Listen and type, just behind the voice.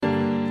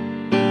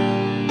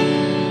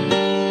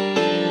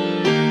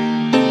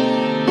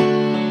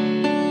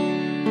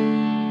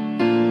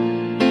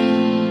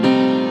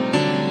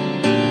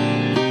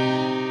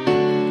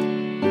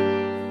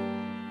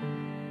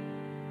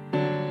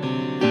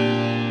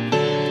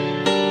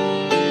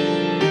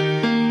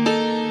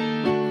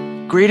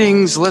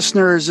Greetings,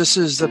 listeners. This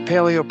is the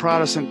Paleo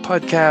Protestant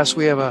podcast.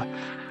 We have a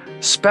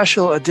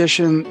special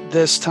edition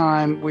this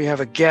time. We have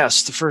a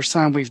guest, the first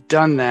time we've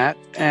done that.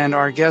 And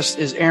our guest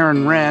is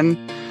Aaron Renn.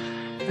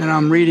 And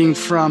I'm reading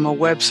from a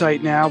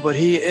website now, but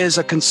he is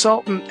a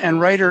consultant and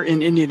writer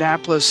in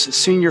Indianapolis,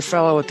 senior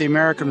fellow at the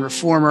American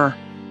Reformer,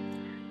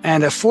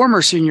 and a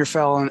former senior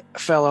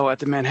fellow at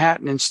the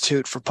Manhattan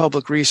Institute for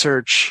Public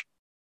Research.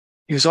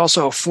 He was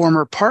also a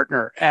former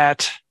partner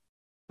at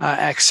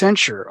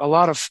Accenture. A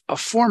lot of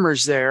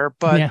formers there,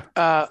 but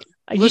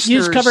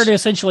you've covered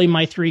essentially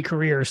my three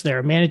careers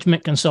there: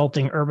 management,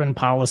 consulting, urban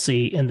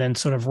policy, and then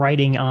sort of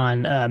writing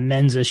on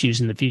men's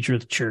issues in the future of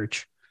the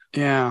church.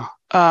 Yeah.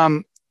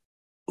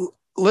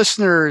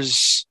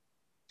 Listeners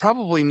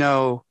probably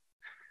know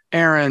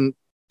Aaron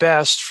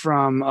best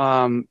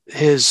from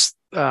his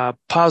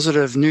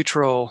positive,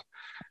 neutral,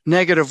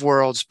 negative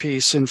worlds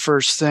piece in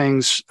First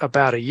Things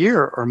about a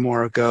year or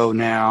more ago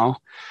now.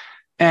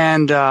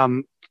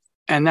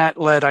 And that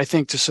led, I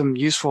think, to some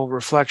useful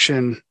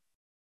reflection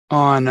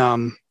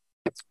on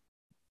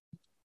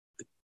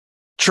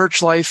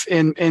church life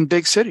in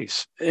big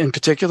cities in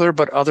particular,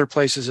 but other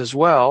places as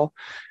well,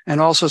 and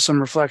also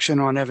some reflection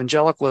on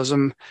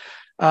evangelicalism.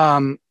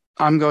 I'm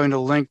going to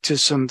link to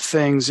some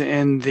things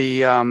in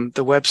the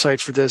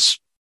website for this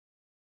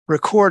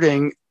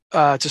recording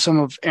to some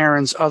of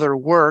Aaron's other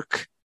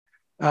work,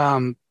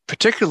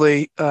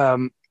 particularly a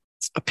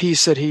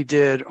piece that he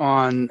did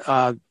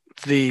on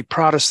the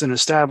Protestant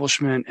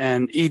establishment,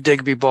 and E.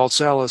 Digby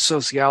Baltzell, a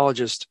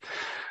sociologist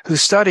who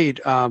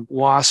studied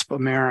WASP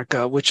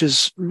America, which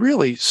is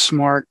really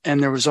smart.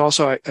 And there was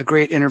also a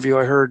great interview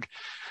I heard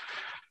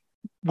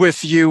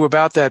with you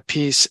about that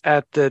piece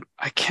at the,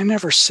 I can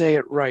never say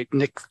it right,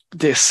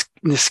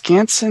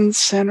 Niskanen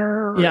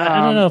Center. Yeah,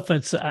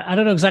 I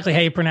don't know exactly how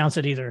you pronounce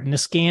it either.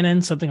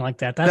 Niskanen, something like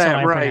that. That's how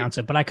I pronounce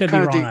it, but I could be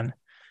wrong.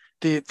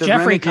 The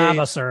Jeffrey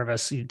Cava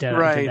service. You did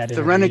that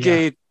the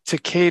Renegade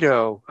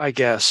Takado, I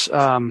guess,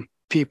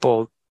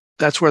 people,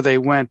 that's where they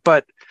went.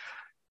 But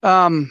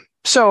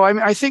so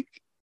I think,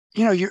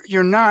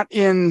 you're not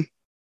in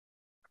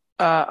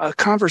a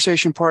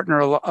conversation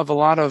partner of a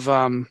lot of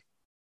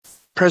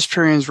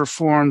Presbyterians,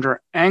 Reformed,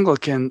 or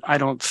Anglican. I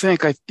don't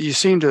think. You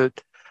seem to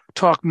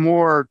talk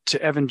more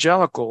to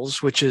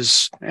evangelicals,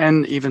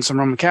 and even some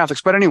Roman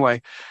Catholics. But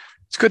anyway,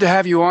 it's good to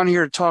have you on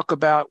here to talk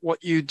about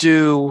what you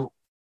do,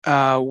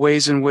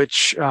 ways in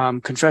which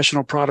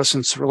confessional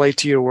Protestants relate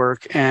to your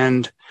work,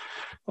 and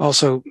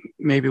also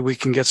maybe we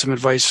can get some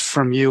advice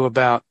from you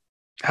about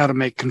how to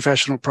make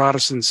confessional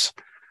Protestants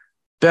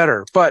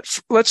better. But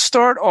let's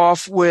start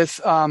off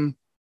with,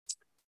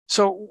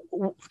 so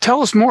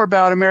tell us more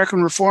about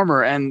American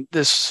Reformer and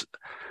the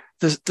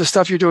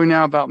stuff you're doing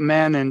now about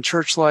men and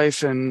church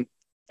life and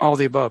all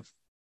the above.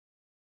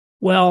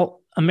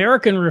 Well,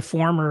 American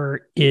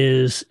Reformer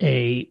is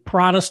a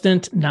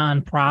Protestant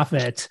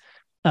nonprofit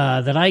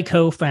that I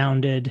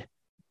co-founded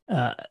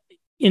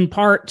in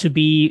part to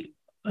be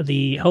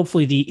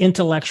hopefully the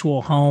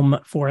intellectual home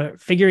for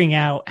figuring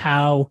out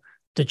how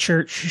the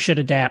church should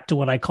adapt to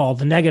what I call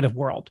the negative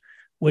world,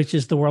 which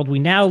is the world we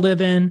now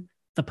live in,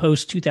 the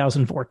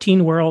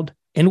post-2014 world,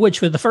 in which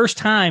for the first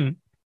time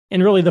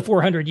in really the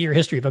 400-year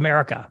history of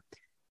America,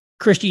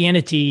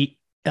 Christianity,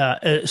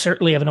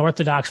 certainly of an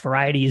Orthodox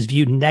variety, is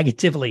viewed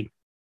negatively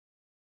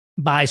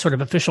by sort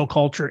of official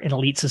culture and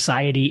elite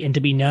society, and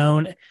to be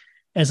known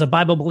as a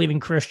Bible-believing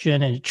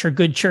Christian and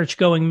good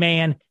church-going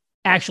man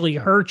actually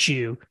hurts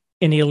you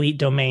in the elite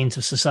domains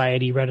of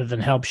society rather than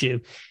helps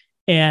you.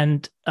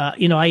 And,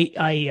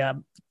 I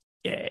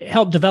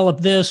helped develop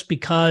this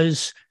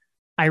because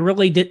I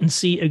really didn't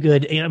see a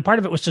good, and part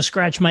of it was to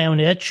scratch my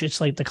own itch.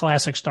 It's like the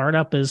classic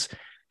startup is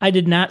I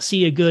did not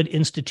see a good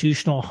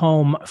institutional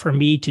home for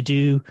me to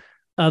do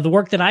the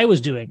work that I was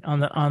doing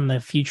on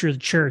the future of the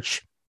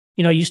church.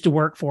 I used to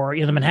work for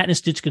the Manhattan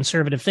Institute's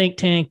conservative think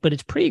tank, but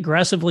it's pretty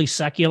aggressively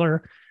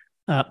secular.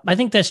 I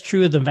think that's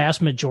true of the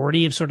vast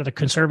majority of sort of the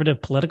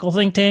conservative political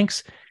think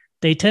tanks.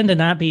 They tend to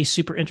not be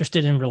super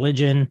interested in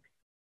religion.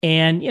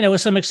 And,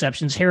 with some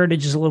exceptions,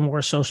 Heritage is a little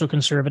more social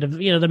conservative.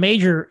 The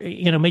major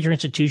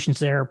institutions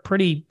there are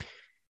pretty,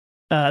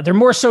 they're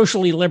more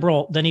socially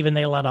liberal than even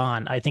they let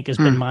on, I think has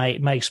been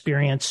my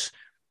experience.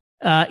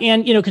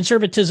 And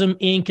Conservatism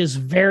Inc. is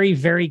very,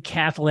 very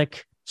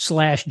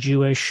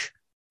Catholic/Jewish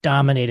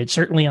dominated.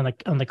 Certainly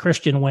on the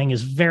Christian wing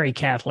is very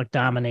Catholic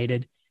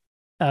dominated.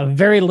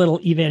 Very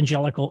little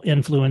evangelical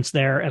influence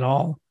there at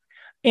all.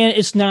 And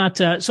it's not,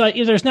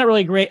 there's not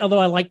really great, although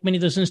I like many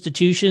of those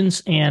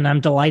institutions and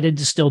I'm delighted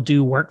to still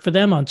do work for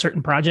them on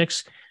certain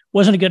projects.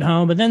 Wasn't a good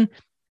home. But then,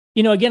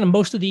 again,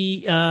 most of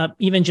the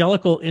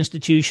evangelical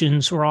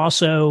institutions were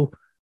also,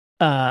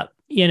 kind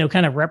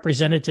of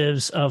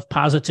representatives of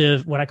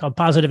what I call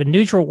positive and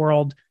neutral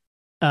world,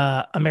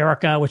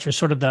 America, which are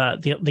sort of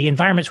the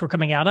environments we're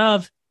coming out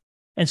of.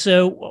 And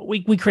so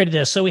we created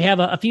this. So we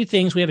have a few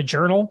things. We have a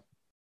journal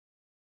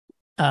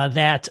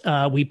that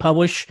we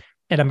publish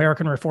at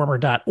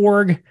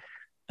AmericanReformer.org.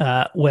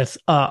 with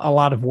a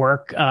lot of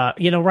work.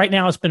 Right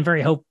now it's been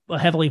very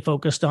heavily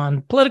focused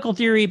on political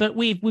theory, but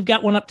we've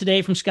got one up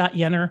today from Scott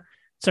Yenner.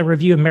 It's a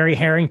review of Mary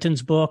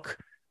Harrington's book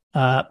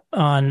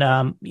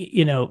on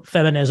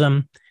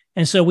feminism,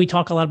 and so we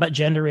talk a lot about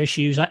gender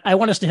issues. I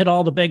want us to hit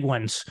all the big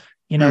ones,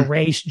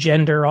 race,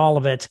 gender, all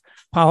of it,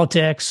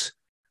 politics,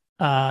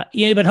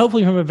 but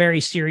hopefully from a very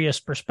serious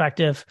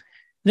perspective.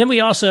 Then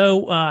we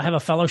also have a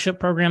fellowship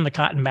program, the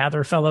Cotton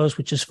Mather Fellows,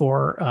 which is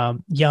for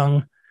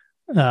young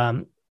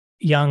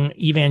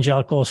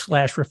evangelical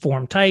 /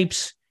 reform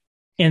types.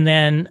 And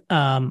then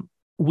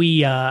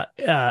we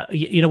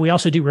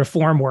also do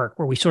reform work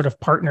where we sort of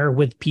partner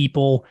with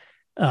people,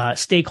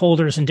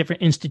 stakeholders in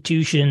different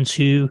institutions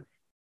who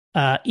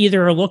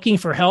either are looking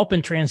for help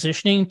in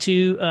transitioning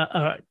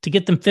to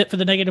get them fit for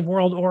the negative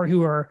world, or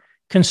who are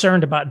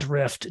concerned about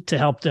drift to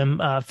help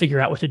them figure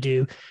out what to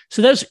do.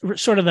 So those are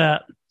sort of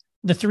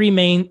the three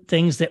main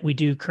things that we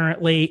do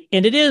currently.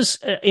 And it is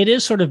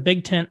sort of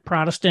big tent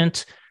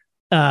Protestant.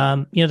 There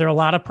are a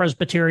lot of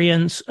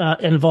Presbyterians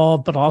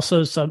involved, but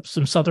also some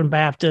Southern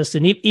Baptists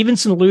and even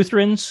some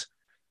Lutherans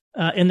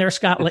in there.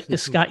 Scott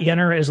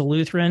Yenner is a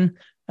Lutheran.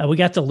 We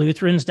got the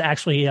Lutherans to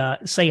actually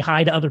say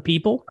hi to other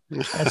people.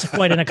 That's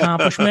quite an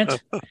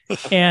accomplishment.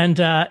 And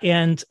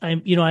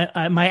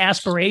my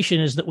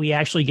aspiration is that we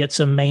actually get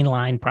some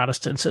mainline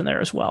Protestants in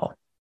there as well.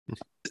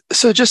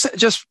 So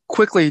just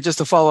quickly, just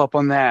to follow up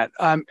on that,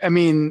 I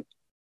mean,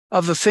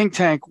 of the think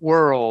tank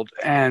world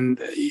and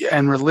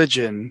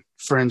religion,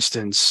 for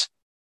instance,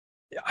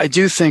 I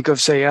do think of,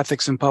 say,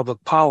 ethics and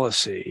public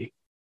policy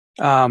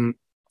in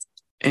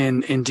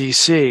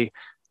DC.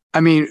 I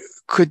mean,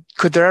 could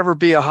there ever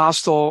be a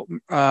hostile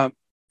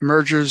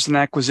mergers and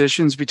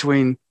acquisitions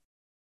between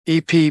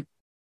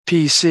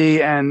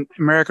EPPC and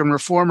American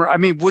Reformer? I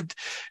mean,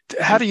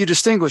 how do you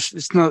distinguish?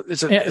 It's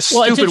a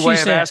stupid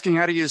way of asking.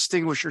 How do you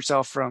distinguish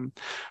yourself from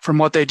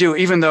what they do,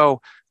 even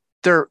though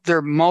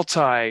they're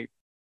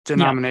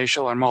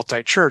multi-denominational or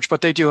multi-church,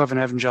 but they do have an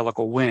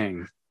evangelical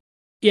wing.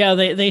 Yeah,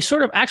 they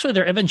sort of actually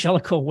their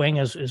evangelical wing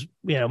is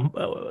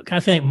kind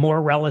of think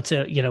more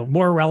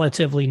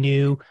relatively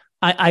new.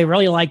 I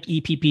really like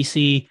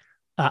EPPC.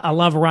 I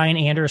love Ryan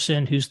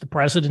Anderson, who's the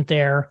president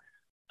there.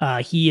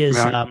 He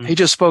is he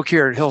just spoke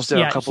here at Hillsdale.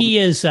 Yeah, he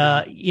is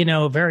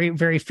very,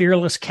 very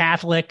fearless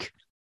Catholic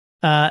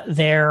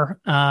there,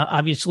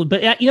 obviously.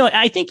 But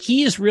I think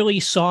he has really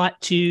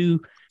sought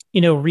to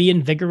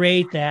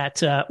reinvigorate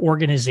that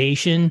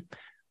organization.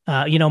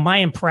 My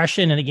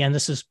impression, and again,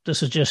 this is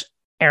just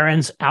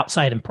Aaron's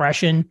outside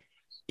impression,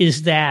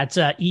 is that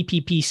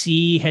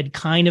EPPC had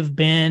kind of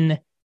been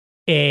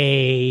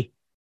a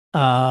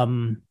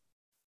sort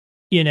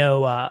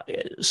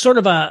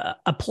of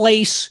a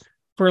place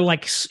for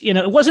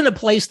it wasn't a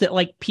place that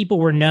like people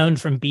were known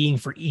from being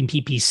for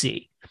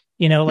EPPC.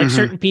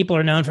 Certain people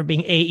are known for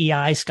being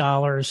AEI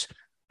scholars,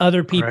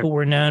 other people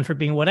were known for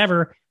being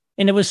whatever,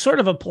 and it was sort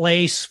of a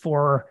place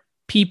for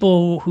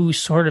people who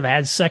sort of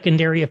had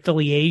secondary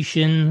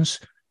affiliations,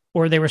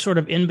 or they were sort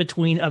of in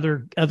between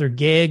other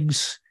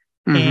gigs.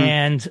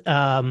 And,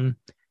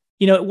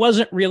 it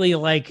wasn't really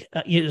like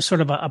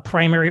sort of a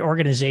primary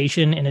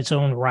organization in its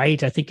own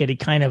right. I think it had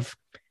kind of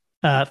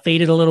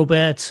faded a little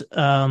bit.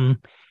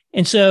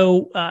 And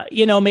so,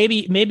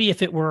 maybe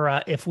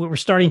if we were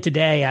starting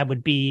today, I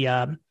would be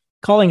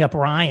calling up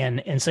Ryan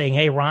and saying,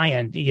 "Hey,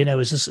 Ryan,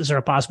 is there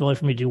a possibility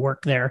for me to do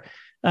work there?"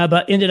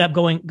 But ended up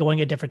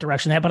going a different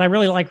direction. But I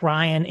really like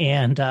Ryan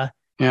and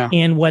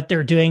what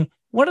they're doing.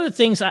 One of the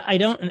things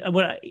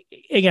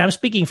again, I'm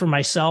speaking for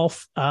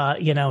myself,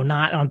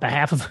 not on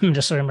behalf of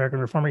just an American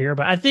Reformer here,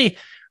 but I think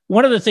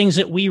one of the things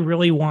that we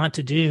really want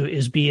to do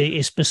is be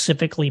a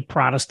specifically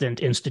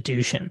Protestant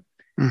institution.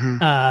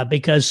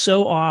 Because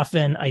so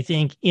often I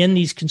think in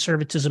these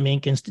Conservatism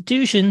Inc.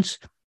 institutions,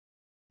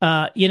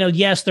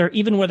 yes,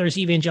 even where there's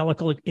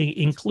evangelical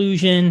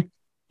inclusion,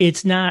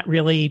 it's not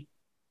really,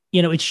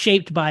 it's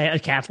shaped by a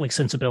Catholic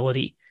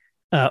sensibility,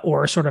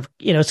 or sort of,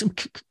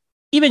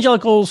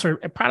 evangelicals or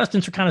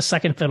Protestants are kind of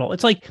second fiddle.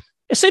 It's like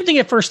the same thing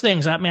at First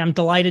Things. I mean, I'm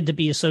delighted to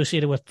be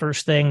associated with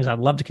First Things. I'd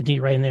love to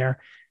continue right in there.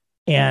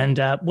 And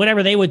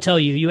whatever they would tell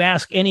you, you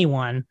ask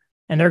anyone,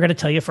 and they're going to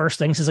tell you First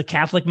Things is a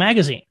Catholic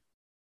magazine,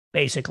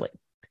 basically.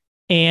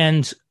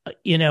 And,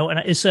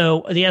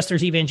 so yes,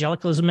 there's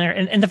evangelicalism there.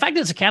 And the fact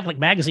that it's a Catholic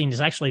magazine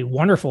is actually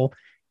wonderful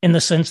in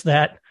the sense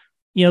that,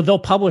 they'll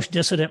publish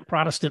dissident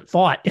Protestant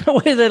thought in a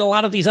way that a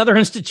lot of these other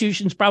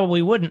institutions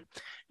probably wouldn't.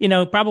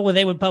 Probably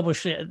they would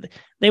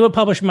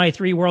publish my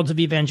 3 Worlds of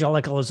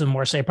Evangelicalism,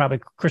 where say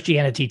probably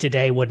Christianity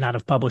Today would not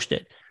have published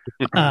it.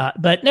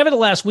 But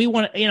nevertheless, I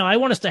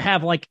want us to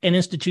have like an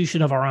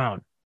institution of our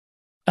own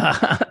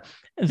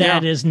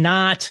that is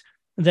not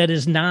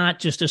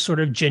just a sort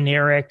of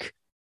generic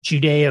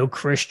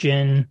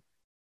Judeo-Christian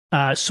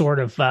sort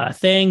of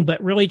thing,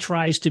 but really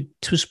tries to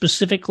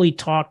specifically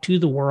talk to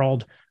the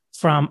world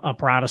from a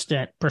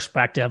Protestant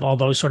perspective,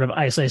 although sort of,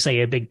 as I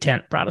say, a big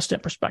tent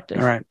Protestant perspective.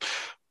 All right.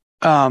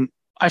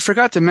 I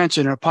forgot to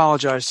mention and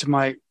apologize to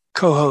my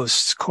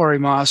co-hosts, Corey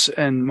Moss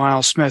and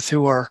Miles Smith,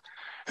 who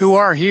who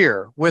are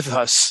here with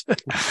us.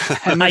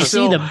 And I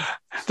see them.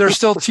 They're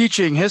still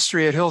teaching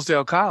history at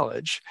Hillsdale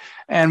College,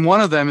 and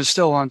one of them is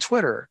still on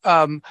Twitter.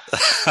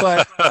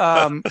 But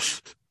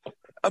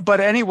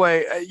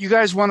anyway, you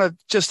guys want to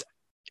just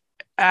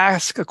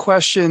ask a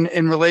question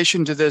in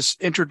relation to this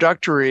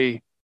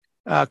introductory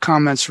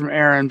comments from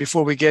Aaron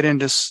before we get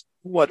into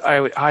what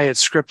I had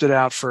scripted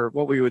out for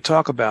what we would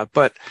talk about.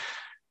 But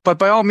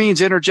by all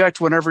means,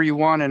 interject whenever you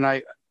want.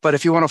 But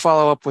if you want to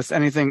follow up with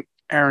anything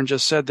Aaron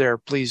just said there,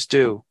 please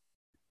do.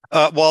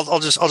 Well, I'll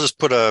just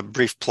put a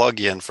brief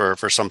plug in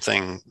for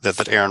something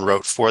that Aaron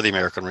wrote for the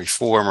American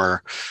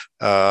Reformer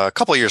a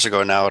couple of years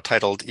ago now,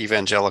 titled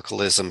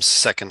 "Evangelicalism's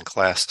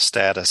Second-Class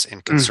Status in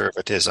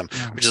Conservatism,"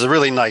 which is a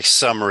really nice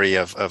summary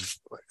of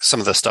some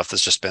of the stuff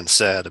that's just been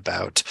said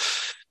about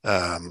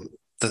the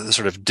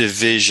sort of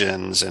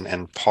divisions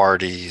and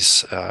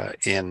parties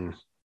in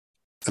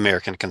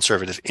American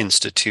conservative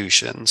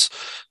institutions.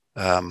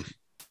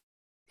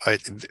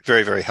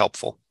 Very, very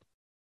helpful.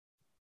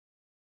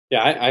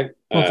 Yeah,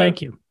 well,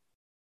 thank you.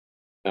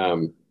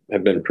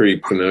 I've been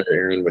pretty familiar,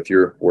 Aaron, with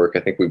your work.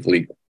 I think we've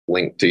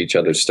linked to each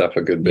other's stuff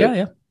a good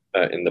bit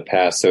in the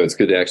past, so it's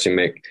good to actually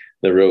make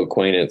the real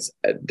acquaintance.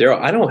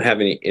 Daryl, I don't have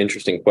any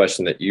interesting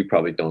question that you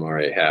probably don't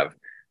already have,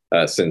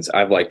 since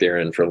I've liked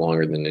Aaron for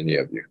longer than any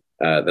of you.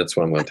 That's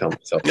what I'm going to tell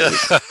myself.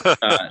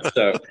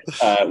 So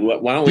why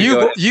don't we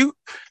go ahead?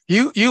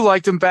 You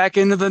liked him back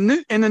in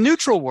the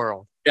neutral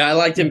world. Yeah, I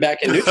liked him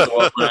back in neutral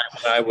world when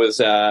I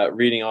was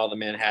reading all the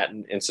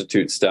Manhattan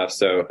Institute stuff.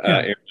 So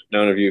Aaron, I've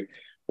known of you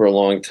for a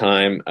long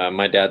time.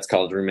 My dad's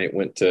college roommate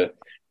went to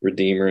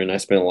Redeemer, and I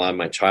spent a lot of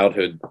my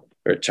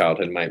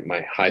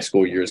my high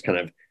school years kind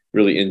of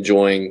really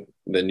enjoying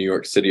the New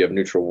York City of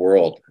neutral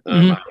world.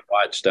 I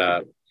watched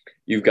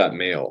You've Got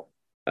Mail.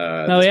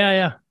 And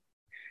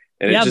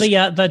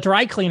the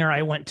dry cleaner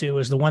I went to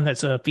was the one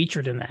that's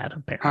featured in that,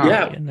 apparently.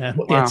 Yeah.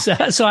 And,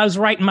 so I was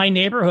right in my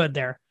neighborhood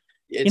there.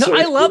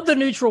 I love the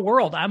neutral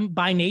world. I'm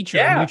by nature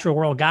a neutral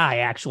world guy,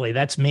 actually.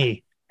 That's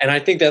me. And I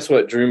think that's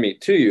what drew me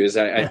to you, is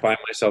I find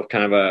myself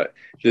kind of a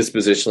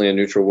dispositionally a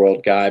neutral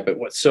world guy. But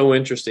what's so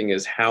interesting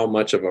is how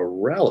much of a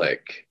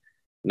relic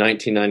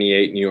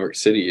 1998 New York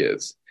City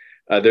is.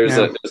 There's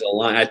a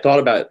line. I thought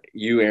about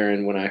you,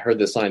 Aaron, when I heard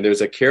this line. There's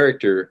a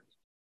character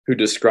who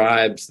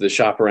describes the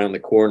shop around the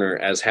corner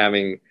as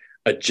having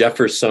a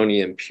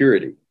Jeffersonian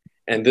purity.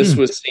 And this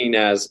was seen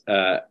as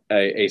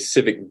a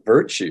civic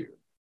virtue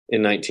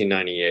in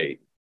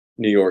 1998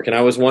 New York. And I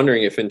was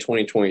wondering if in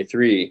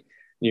 2023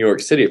 New York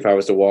City, if I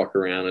was to walk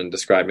around and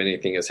describe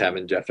anything as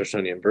having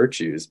Jeffersonian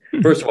virtues,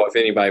 first of all, if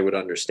anybody would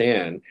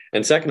understand,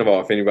 and second of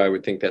all, if anybody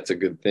would think that's a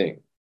good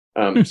thing.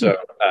 So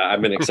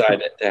I've been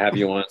excited to have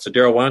you on. So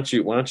Daryl, why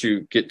don't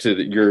you get to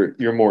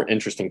your more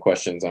interesting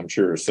questions, I'm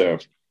sure. So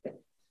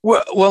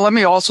well, let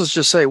me also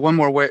just say one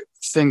more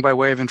thing by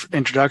way of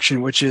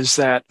introduction, which is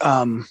that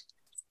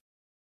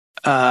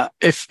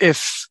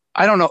if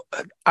I don't know,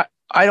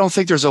 I don't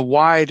think there's a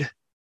wide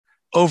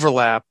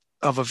overlap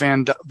of a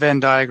Venn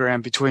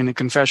diagram between the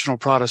confessional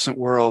Protestant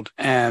world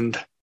and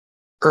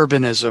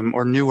urbanism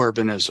or new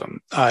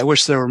urbanism. I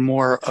wish there were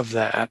more of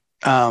that.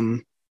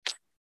 I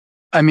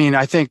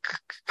think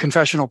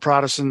confessional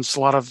Protestants, a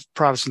lot of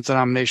Protestant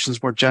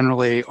denominations more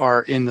generally,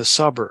 are in the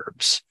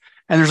suburbs.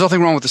 And there's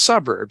nothing wrong with the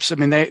suburbs.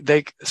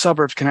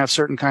 Suburbs can have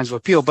certain kinds of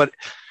appeal, but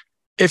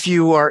if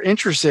you are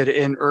interested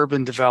in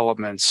urban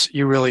developments,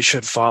 you really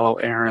should follow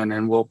Aaron,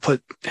 and we'll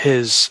put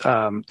his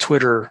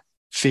Twitter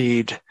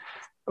feed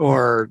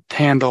or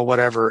handle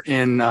whatever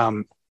in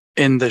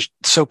the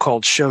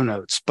so-called show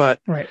notes. But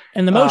right.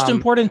 And the most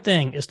important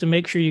thing is to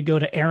make sure you go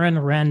to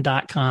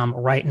aaronrenn.com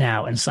right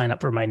now and sign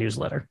up for my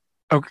newsletter.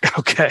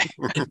 Okay.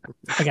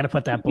 I got to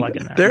put that plug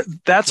in there.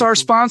 That's our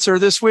sponsor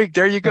this week.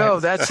 There you go.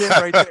 Right. That's it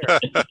right there.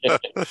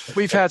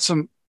 We've had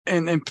some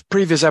in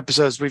previous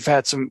episodes. We've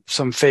had some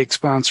fake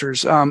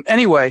sponsors.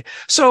 Anyway,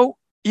 so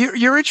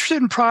you're interested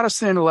in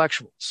Protestant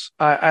intellectuals.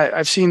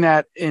 I've seen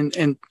that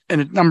in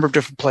a number of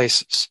different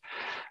places.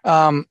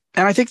 And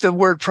I think the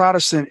word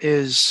Protestant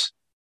is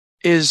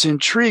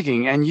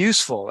intriguing and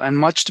useful and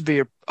much to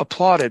be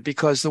applauded,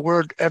 because the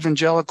word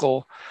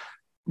evangelical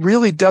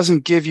really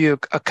doesn't give you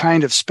a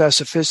kind of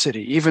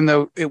specificity, even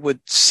though it would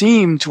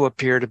seem to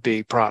appear to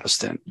be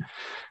Protestant.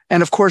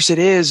 And of course it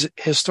is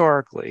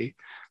historically,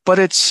 but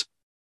it's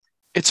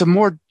a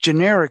more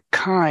generic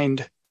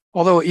kind,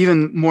 although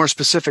even more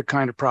specific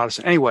kind of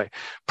Protestant. Anyway,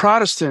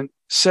 Protestant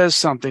says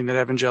something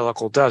that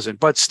evangelical doesn't,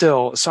 but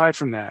still, aside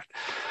from that,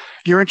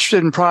 you're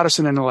interested in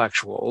Protestant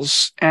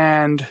intellectuals,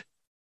 and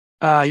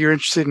you're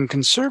interested in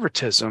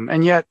conservatism,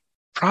 and yet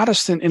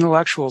Protestant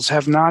intellectuals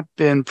have not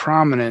been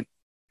prominent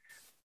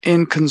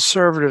in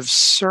conservative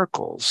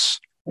circles.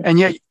 And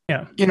yet,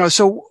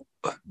 so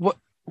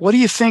what do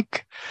you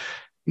think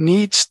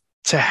needs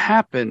to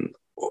happen?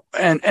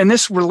 And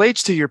this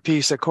relates to your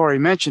piece that Corey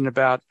mentioned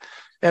about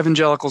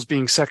evangelicals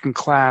being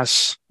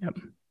second-class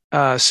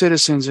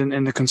citizens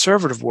in the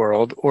conservative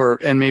world,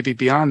 and maybe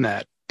beyond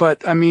that.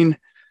 But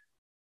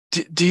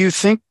do you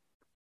think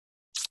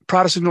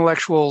Protestant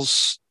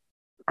intellectuals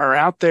are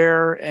out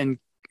there and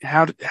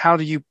how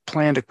do you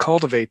plan to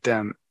cultivate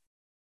them?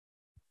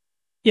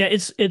 Yeah,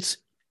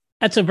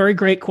 that's a very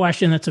great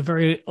question. That's a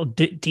very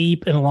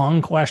deep and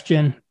long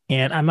question,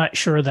 and I'm not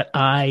sure that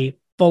I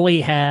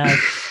fully have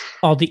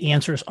all the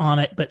answers on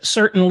it, but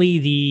certainly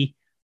the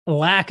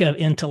lack of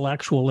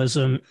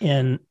intellectualism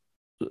in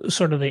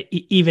sort of the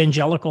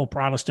evangelical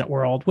Protestant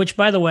world, which,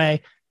 by the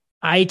way,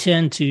 I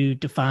tend to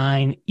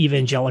define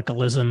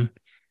evangelicalism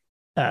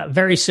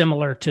very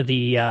similar to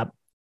the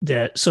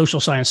social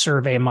science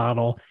survey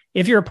model.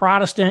 If you're a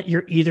Protestant,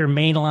 you're either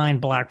mainline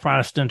Black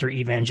Protestant or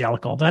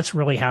evangelical. That's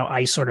really how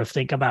I sort of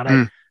think about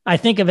it. I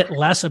think of it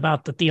less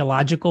about the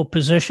theological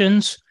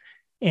positions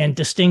and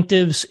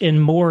distinctives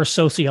and more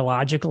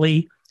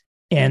sociologically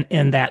and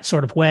in that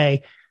sort of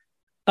way.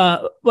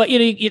 But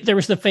there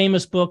was the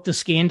famous book, The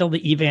Scandal,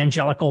 the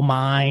Evangelical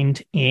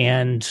Mind,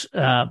 and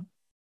I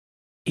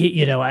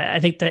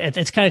think that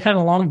it's kind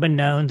of long been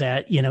known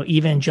that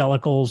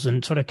evangelicals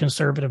and sort of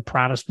conservative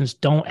Protestants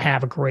don't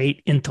have a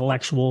great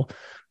intellectual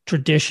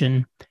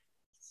tradition.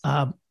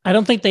 I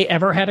don't think they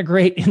ever had a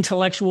great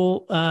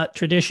intellectual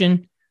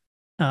tradition.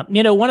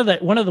 One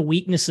of the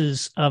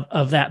weaknesses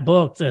of that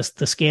book, the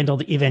Scandal,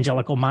 the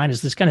Evangelical Mind,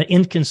 is this kind of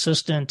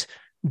inconsistent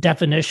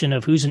definition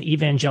of who's an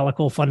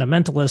evangelical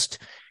fundamentalist.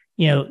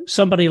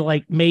 Somebody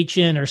like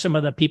Machen or some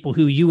of the people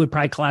who you would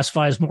probably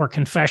classify as more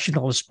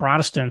confessionalist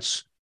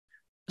Protestants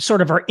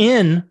sort of are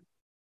in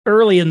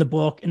early in the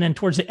book, and then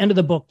towards the end of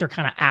the book, they're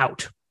kind of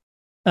out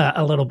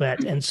a little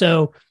bit. And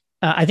so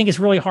I think it's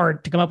really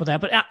hard to come up with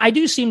that. But I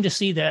do seem to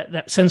see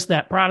that since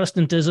that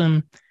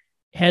Protestantism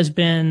has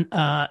been,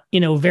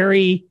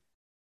 very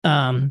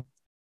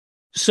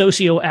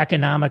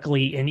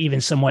socioeconomically and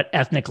even somewhat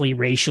ethnically,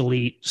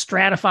 racially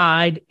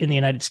stratified in the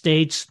United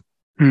States,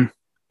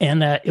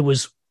 and that it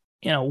was,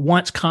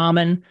 once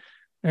common.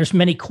 There's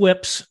many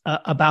quips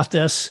about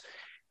this,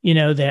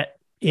 that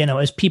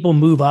as people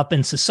move up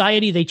in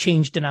society, they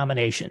change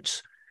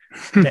denominations.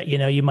 That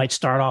you might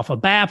start off a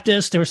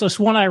Baptist. There was this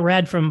one I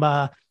read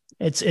from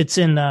it's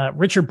in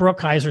Richard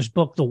Brookhiser's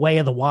book, The Way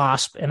of the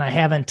Wasp, and I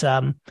haven't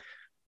I'm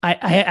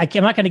not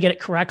going to get it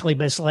correctly,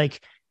 but it's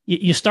like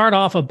you start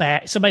off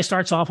somebody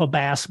starts off a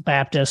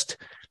Baptist,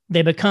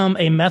 they become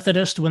a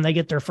Methodist when they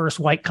get their first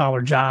white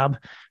collar job,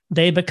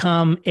 they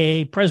become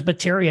a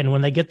Presbyterian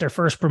when they get their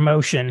first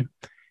promotion,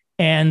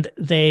 and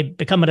they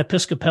become an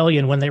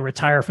Episcopalian when they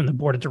retire from the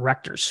board of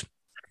directors.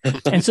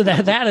 And so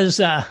that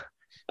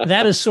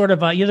is sort of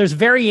there's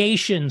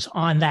variations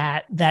on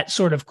that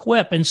sort of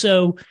quip. And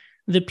so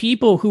the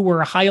people who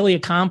were highly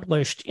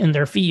accomplished in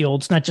their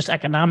fields, not just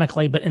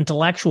economically, but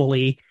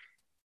intellectually,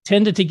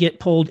 tended to get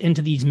pulled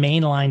into these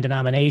mainline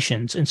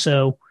denominations. And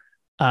so,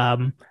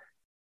 I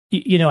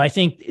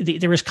think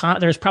there's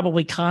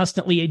probably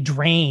constantly a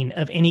drain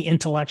of any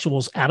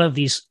intellectuals out of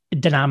these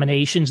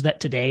denominations that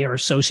today are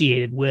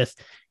associated with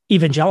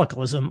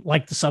evangelicalism,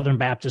 like the Southern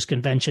Baptist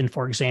Convention,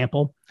 for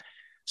example.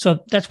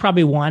 So that's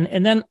probably one.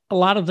 And then a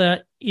lot of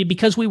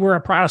because we were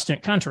a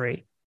Protestant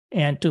country,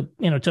 and to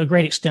a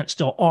great extent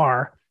still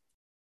are,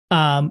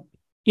 kind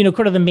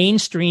of the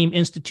mainstream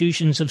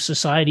institutions of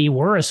society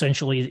were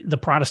essentially the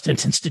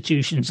Protestant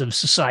institutions of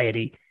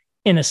society,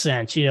 in a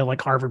sense,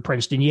 like Harvard,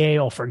 Princeton,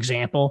 Yale, for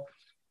example.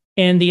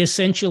 And the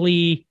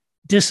essentially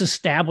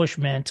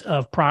disestablishment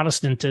of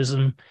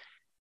Protestantism,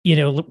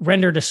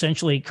 created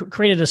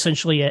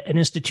essentially an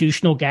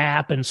institutional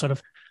gap, and sort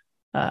of,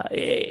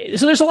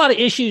 so there's a lot of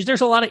issues.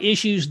 There's a lot of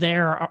issues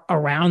there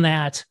around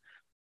that.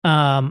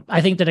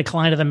 I think the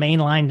decline of the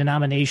mainline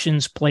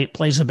denominations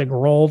plays a big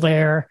role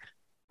there.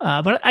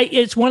 But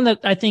it's one that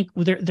I think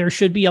there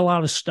should be a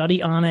lot of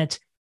study on it,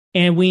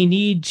 and we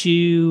need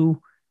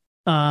to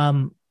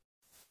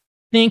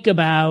think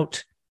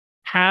about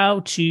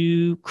how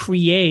to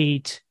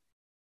create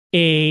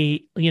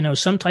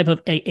some type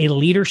of a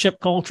leadership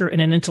culture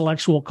and an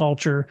intellectual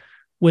culture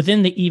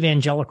within the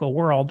evangelical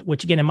world,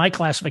 which again, in my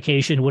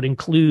classification, would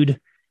include,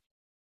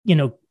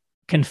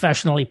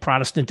 confessionally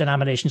Protestant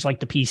denominations like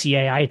the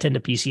PCA. I attend a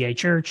PCA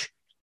church,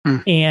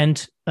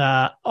 and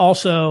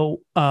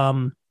also,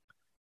 so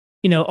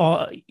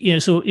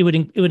it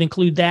would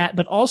include that,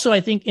 but also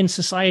I think in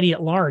society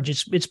at large,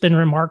 it's been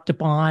remarked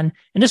upon,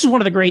 and this is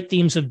one of the great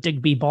themes of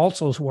Digby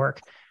Baltzell's work,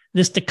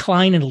 this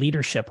decline in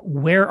leadership.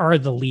 Where are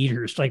the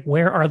leaders? Like,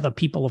 where are the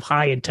people of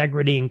high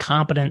integrity and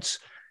competence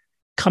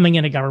coming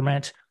into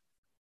government?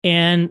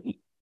 And,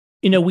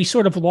 we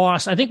sort of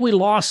lost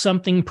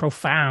something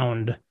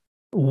profound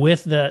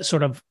with the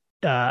sort of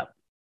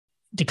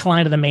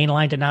decline of the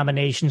mainline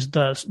denominations,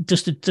 the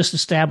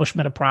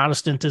disestablishment of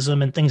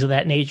Protestantism and things of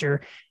that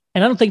nature.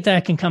 And I don't think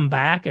that can come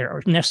back,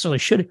 or necessarily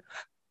should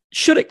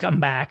it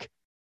come back,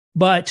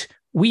 but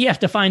we have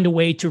to find a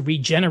way to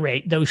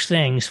regenerate those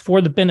things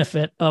for the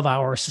benefit of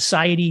our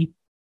society,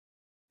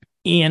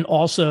 and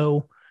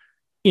also,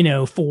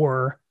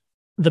 for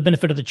the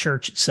benefit of the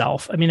church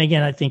itself. I mean,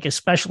 again, I think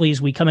especially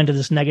as we come into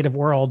this negative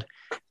world,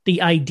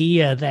 the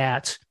idea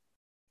that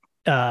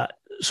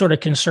sort of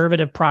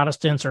conservative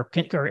Protestants or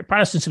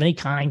Protestants of any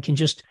kind can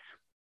just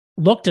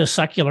look to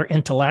secular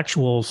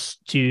intellectuals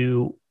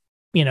to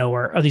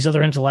or these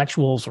other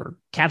intellectuals or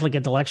Catholic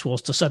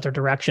intellectuals to set their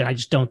direction, I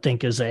just don't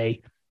think is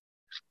a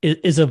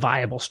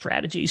viable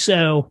strategy.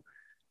 So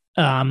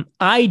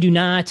I do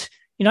not,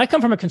 I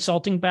come from a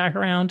consulting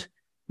background.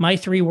 My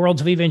three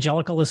worlds of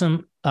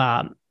evangelicalism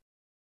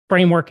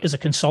framework is a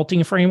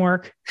consulting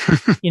framework.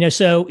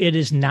 So it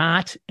is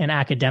not an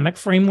academic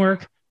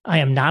framework. I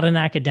am not an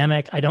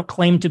academic. I don't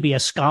claim to be a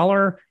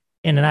scholar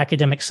in an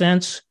academic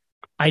sense.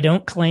 I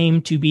don't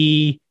claim to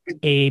be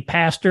a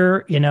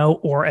pastor,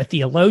 or a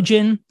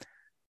theologian,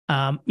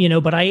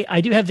 but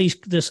I do have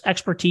this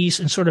expertise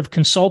in sort of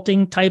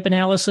consulting type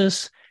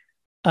analysis,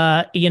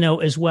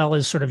 as well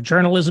as sort of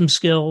journalism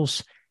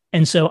skills.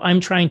 And so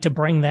I'm trying to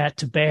bring that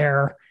to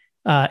bear.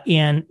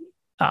 And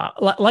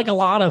like a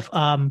lot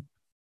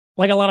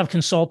of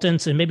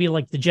consultants, and maybe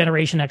like the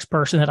Generation X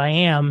person that I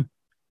am,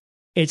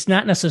 it's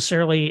not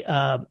necessarily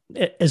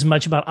as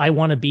much about I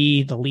want to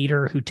be the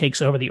leader who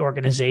takes over the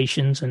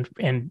organizations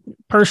and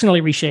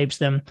personally reshapes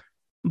them,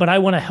 but I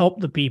want to help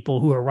the people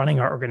who are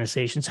running our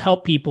organizations,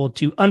 help people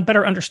to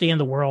better understand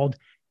the world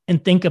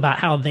and think about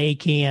how they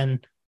can,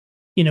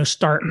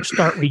 start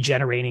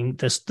regenerating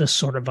this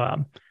sort of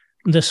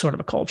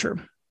a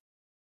culture.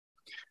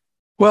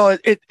 Well,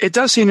 it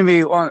does seem to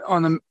me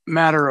on the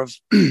matter of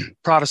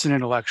Protestant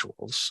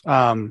intellectuals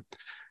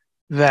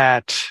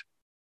that,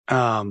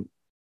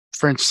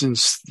 for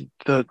instance,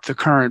 the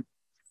current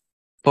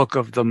book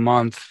of the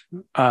month,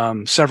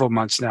 several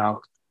months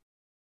now,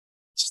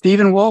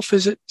 Stephen Wolfe,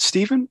 is it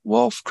Stephen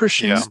Wolfe,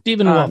 Christian? Yeah.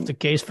 Stephen Wolfe, The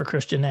Case for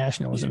Christian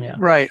Nationalism, yeah.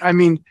 Right. I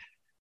mean,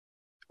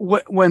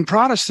 when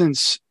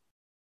Protestants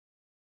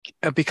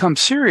become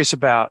serious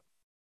about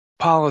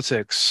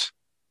politics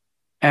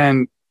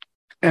and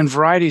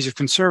varieties of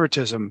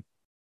conservatism,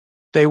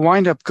 they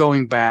wind up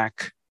going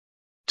back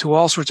to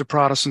all sorts of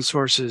Protestant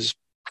sources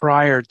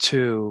prior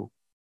to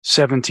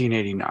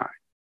 1789,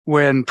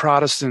 when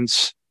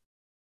Protestants,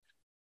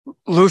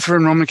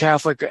 Lutheran, Roman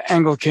Catholic,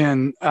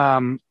 Anglican,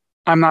 I'm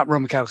not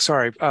Roman Catholic,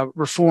 sorry,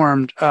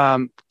 Reformed,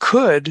 were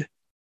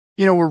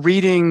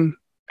reading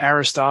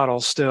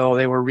Aristotle still.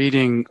 They were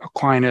reading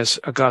Aquinas,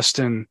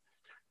 Augustine.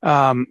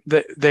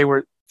 They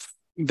were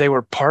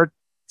parts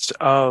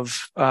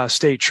of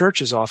state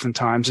churches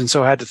oftentimes, and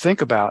so had to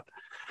think about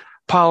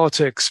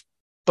politics.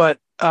 But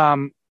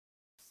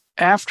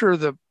after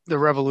the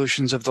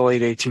revolutions of the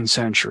late 18th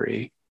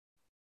century,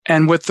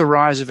 and with the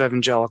rise of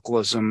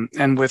evangelicalism,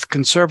 and with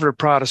conservative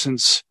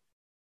Protestants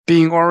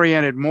being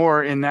oriented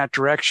more in that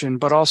direction,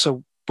 but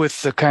also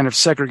with the kind of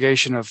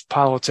segregation of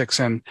politics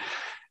and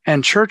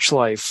church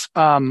life,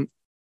 the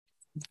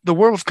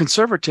world of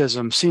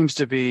conservatism seems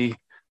to be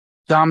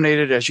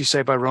dominated, as you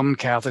say, by Roman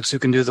Catholics who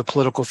can do the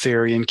political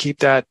theory and keep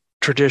that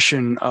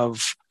tradition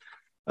of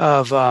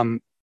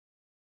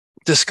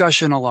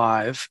discussion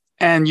alive.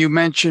 And you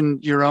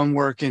mentioned your own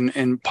work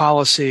in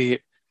policy,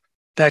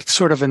 that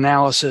sort of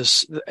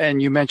analysis,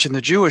 and you mentioned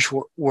the Jewish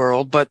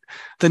world, but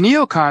the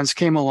neocons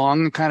came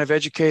along and kind of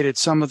educated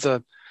some of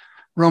the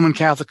Roman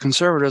Catholic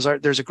conservatives.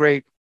 There's a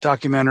great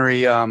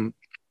documentary about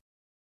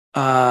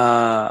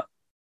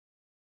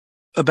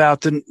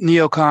the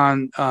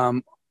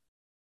neocon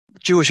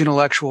Jewish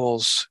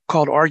intellectuals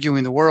called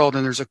 "Arguing the World,"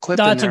 and there's a clip.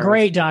 That's a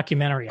great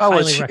documentary. I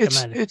highly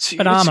recommend it. It's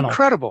phenomenal, it's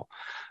incredible.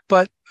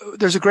 But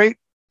there's a great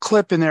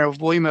clip in there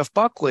of William F.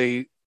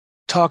 Buckley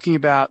talking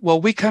about, well,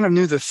 we kind of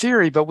knew the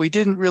theory, but we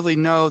didn't really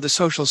know the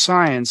social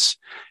science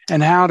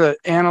and how to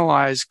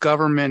analyze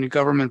government and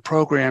government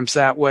programs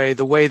that way,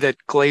 the way that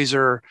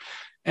Glazer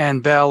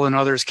and Bell and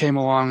others came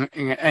along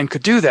and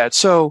could do that.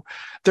 So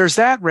there's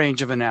that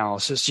range of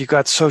analysis. You've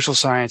got social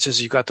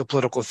sciences, you've got the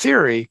political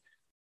theory,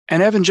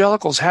 and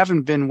evangelicals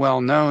haven't been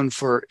well known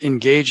for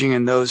engaging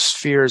in those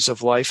spheres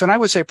of life. And I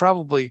would say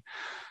probably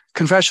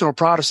confessional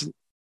Protestant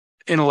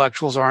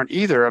intellectuals aren't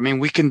either. I mean,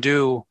 we can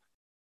do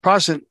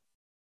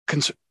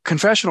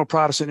confessional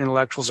Protestant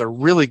intellectuals are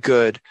really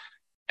good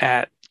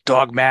at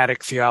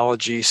dogmatic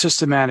theology,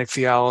 systematic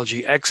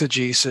theology,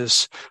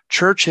 exegesis,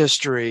 church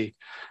history,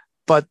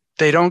 but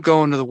they don't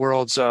go into the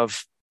worlds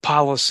of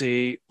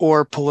policy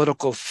or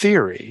political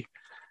theory.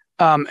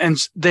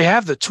 And they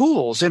have the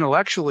tools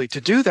intellectually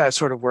to do that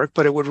sort of work,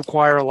 but it would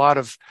require a lot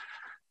of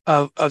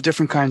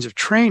different kinds of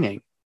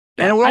training.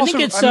 And it would I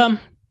think it's,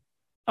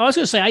 I was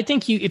going to say, I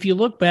think if you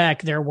look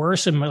back, there were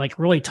some like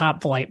really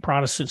top flight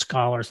Protestant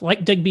scholars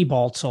like Digby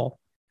Baltzell.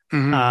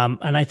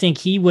 Mm-hmm. And I think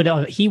he would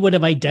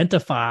have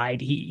identified,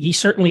 he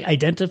certainly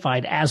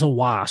identified as a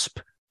WASP,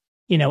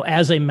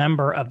 as a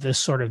member of this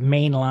sort of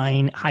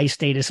mainline high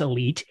status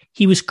elite.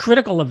 He was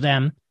critical of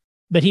them,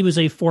 but he was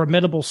a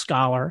formidable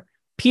scholar.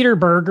 Peter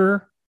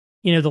Berger,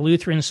 the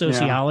Lutheran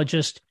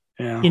sociologist,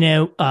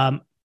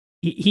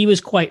 he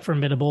was quite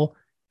formidable.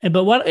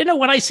 But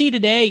what I see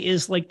today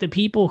is like the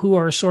people who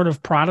are sort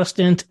of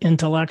Protestant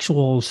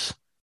intellectuals,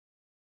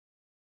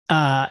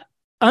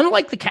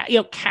 unlike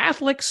the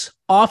Catholics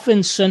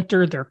often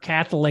center their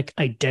Catholic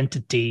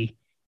identity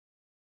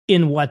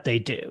in what they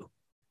do.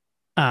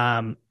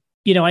 I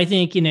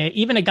think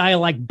even a guy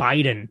like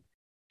Biden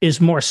is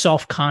more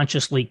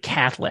self-consciously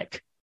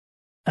Catholic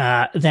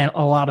than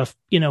a lot of,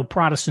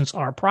 Protestants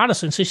are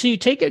Protestants. So you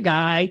take a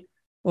guy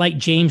like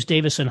James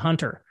Davison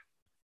Hunter.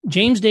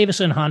 James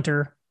Davison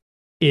Hunter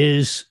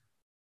is,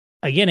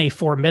 again, a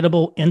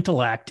formidable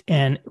intellect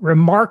and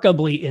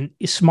remarkably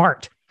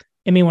smart.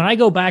 I mean, when I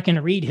go back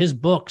and read his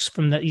books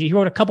he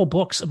wrote a couple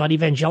books about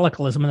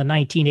evangelicalism in the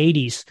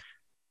 1980s,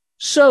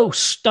 so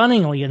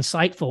stunningly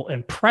insightful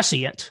and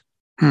prescient,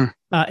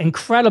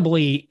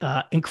 incredibly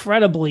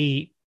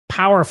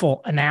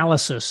powerful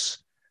analysis.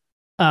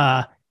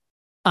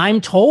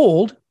 I'm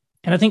told,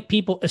 and I think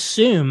people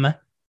assume,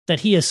 that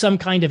he is some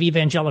kind of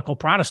evangelical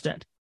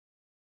Protestant.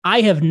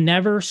 I have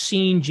never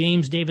seen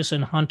James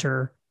Davison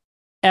Hunter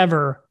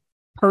ever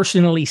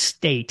personally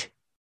state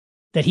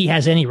that he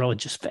has any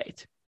religious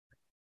faith.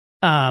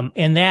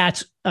 And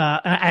that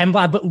I'm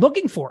but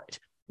looking for it.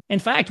 In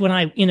fact,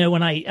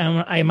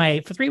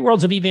 my 3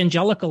 Worlds of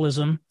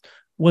Evangelicalism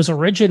was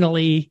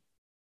originally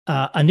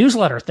a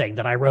newsletter thing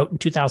that I wrote in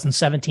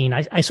 2017.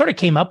 I sort of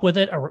came up with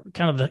it, or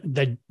kind of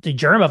the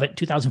germ of it in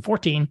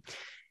 2014.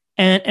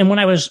 And when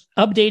I was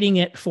updating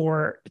it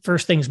for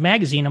First Things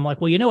Magazine, I'm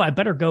like, well, I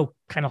better go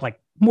kind of like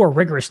more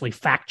rigorously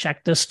fact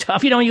check this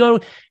stuff.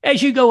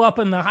 As you go up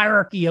in the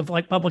hierarchy of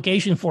like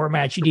publication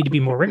formats, you need to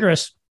be more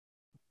rigorous.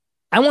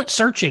 I went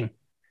searching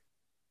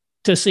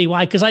to see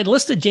why, because I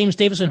listed James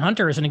Davison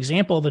Hunter as an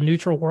example of a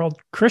neutral world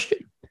Christian,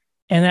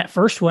 and that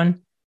first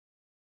one,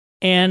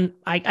 and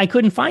I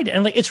couldn't find it.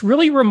 And like, it's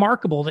really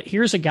remarkable that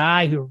here's a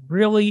guy who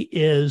really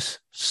is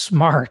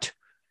smart,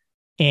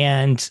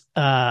 and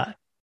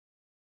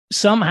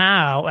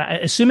somehow,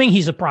 assuming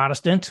he's a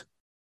Protestant.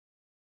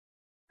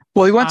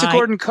 Well, he went to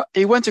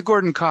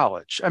Gordon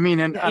College. I mean,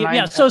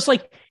 so it's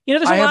like,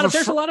 there's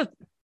a lot of.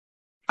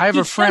 I have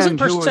a friend who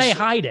doesn't per se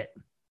hide it,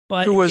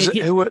 but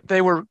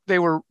they were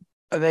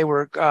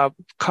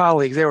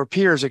colleagues. They were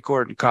peers at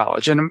Gordon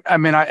College. And I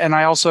mean,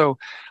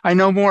 I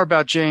know more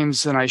about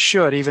James than I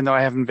should, even though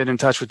I haven't been in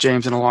touch with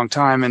James in a long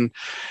time. And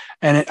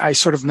I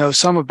sort of know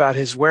some about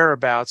his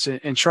whereabouts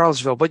in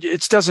Charlottesville, but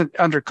it doesn't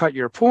undercut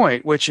your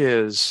point, which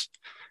is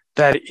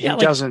that he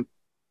doesn't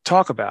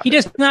talk about it. He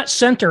does not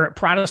center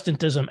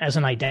Protestantism as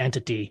an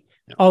identity,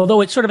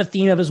 although it's sort of a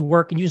theme of his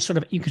work, and you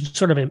can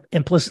sort of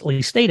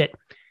implicitly state it.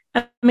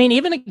 I mean,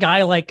 even a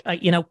guy like,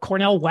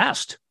 Cornel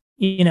West,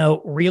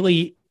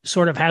 really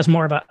sort of has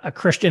more of a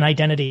Christian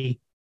identity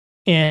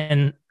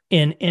in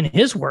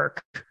his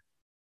work,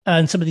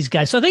 and some of these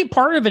guys. So I think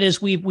part of it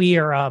is we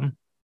are,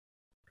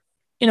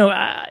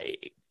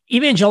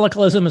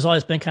 evangelicalism has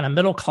always been kind of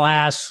middle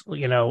class,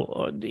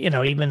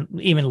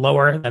 even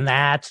lower than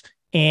that.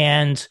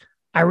 And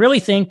I really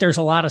think there's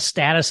a lot of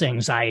status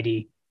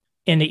anxiety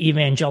in the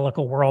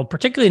evangelical world,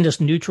 particularly in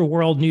this neutral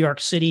world, New York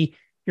City.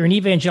 You're an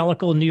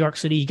evangelical in New York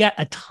City, you got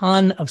a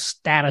ton of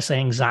status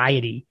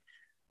anxiety.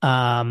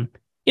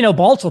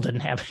 Baltzell didn't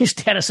have any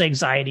status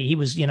anxiety. He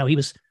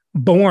was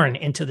born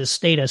into this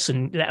status,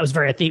 and that was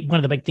one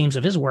of the big themes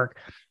of his work.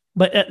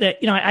 But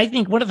I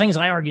think one of the things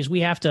I argue is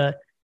we have to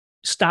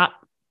stop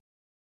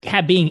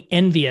being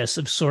envious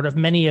of sort of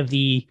many of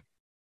the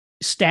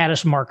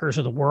status markers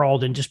of the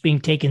world and just being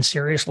taken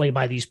seriously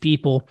by these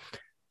people.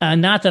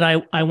 Not that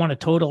I want to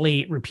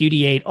totally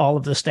repudiate all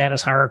of the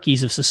status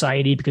hierarchies of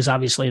society, because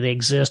obviously they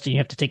exist and you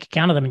have to take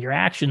account of them in your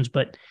actions.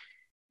 But,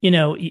 we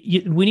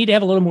need to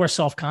have a little more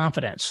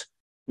self-confidence.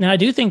 Now, I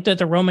do think that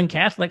the Roman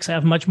Catholics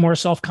have much more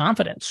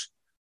self-confidence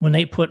when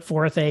they put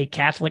forth a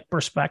Catholic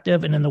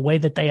perspective and in the way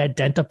that they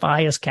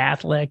identify as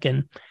Catholic.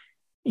 And,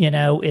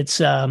 it's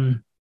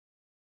something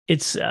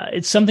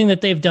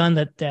that they've done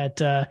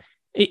that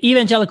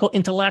evangelical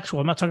intellectual.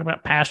 I'm not talking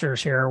about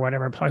pastors here or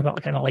whatever. I'm talking about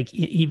kind of like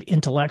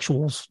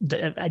intellectuals.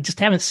 I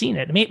just haven't seen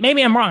it.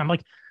 Maybe I'm wrong. I'm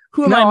like,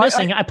 who am I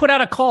missing? I put out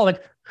a call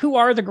like, who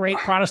are the great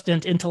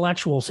Protestant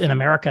intellectuals in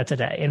America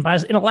today? And by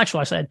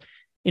intellectual, I said,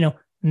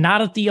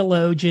 not a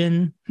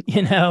theologian,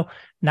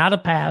 not a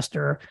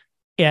pastor.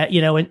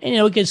 Yeah,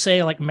 we could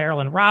say like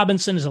Marilyn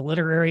Robinson is a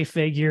literary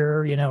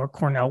figure, or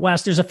Cornel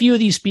West. There's a few of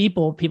these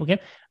people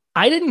get.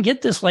 I didn't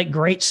get this like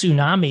great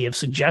tsunami of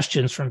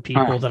suggestions from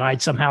people that I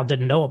somehow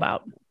didn't know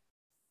about.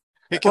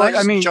 Hey, can I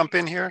just jump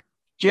in here?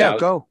 Yeah,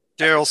 go.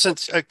 Daryl,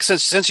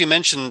 since you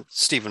mentioned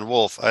Stephen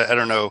Wolfe, I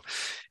don't know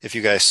if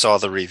you guys saw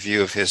the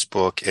review of his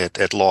book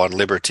at Law and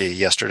Liberty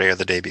yesterday or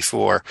the day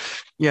before.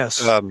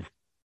 Yes.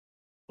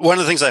 One of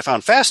the things I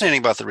found fascinating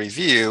about the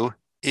review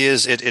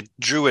is it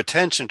drew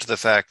attention to the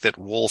fact that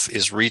Wolfe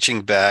is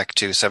reaching back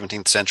to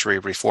 17th century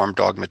Reformed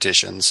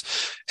dogmaticians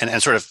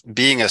and sort of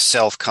being a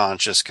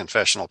self-conscious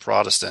confessional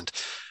Protestant.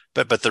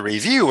 But the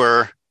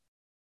reviewer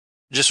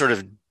just sort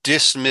of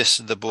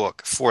dismissed the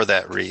book for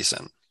that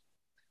reason.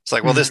 It's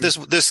like, well,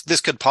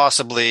 this could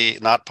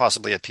not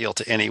possibly appeal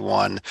to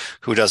anyone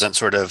who doesn't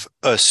sort of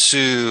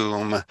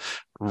assume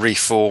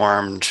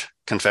Reformed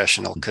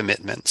confessional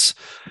commitments,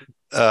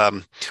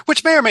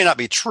 which may or may not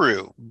be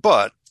true.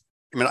 But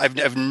I mean,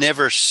 I've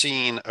never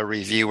seen a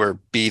reviewer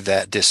be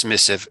that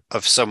dismissive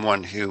of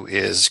someone who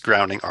is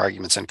grounding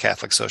arguments in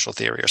Catholic social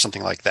theory or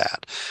something like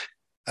that.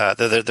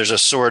 There's a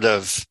sort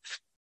of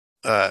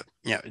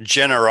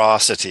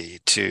generosity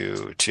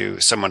to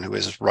someone who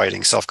is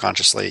writing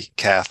self-consciously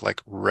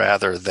Catholic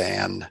rather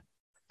than,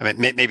 I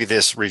mean, maybe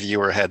this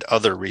reviewer had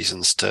other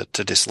reasons to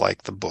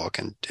dislike the book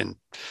and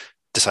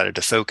decided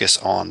to focus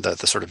on the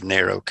sort of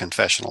narrow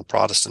confessional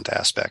Protestant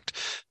aspect.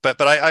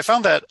 But I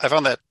found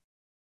that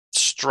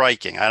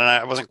striking.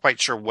 I wasn't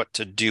quite sure what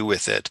to do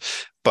with it,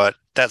 but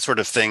that sort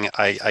of thing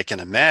I can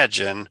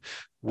imagine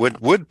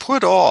would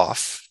put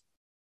off,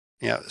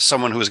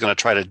 someone who is going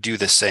to try to do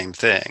the same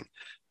thing.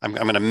 I'm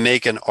going to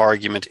make an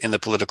argument in the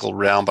political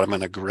realm, but I'm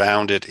going to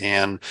ground it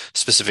in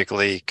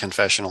specifically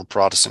confessional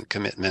Protestant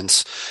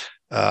commitments,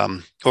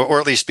 or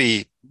at least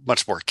be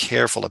much more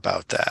careful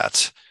about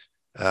that.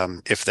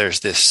 If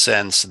there's this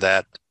sense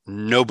that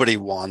nobody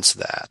wants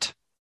that,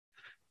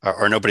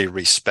 or nobody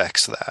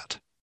respects that.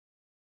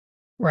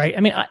 Right.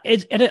 I mean,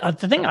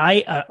 the thing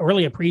I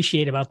really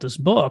appreciate about this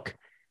book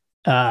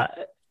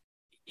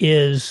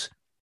is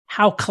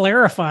how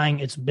clarifying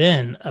it's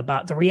been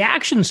about the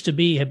reactions to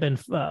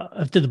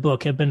the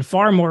book have been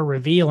far more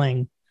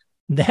revealing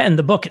than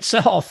the book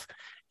itself,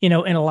 in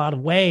a lot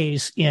of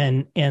ways,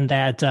 in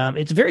that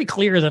it's very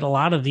clear that a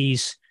lot of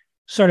these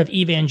sort of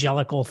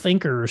evangelical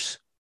thinkers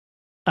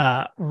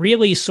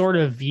really sort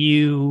of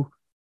view,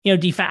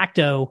 de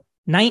facto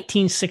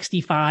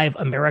 1965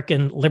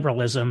 American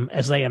liberalism,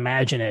 as they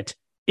imagine it,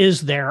 is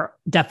their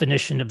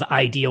definition of the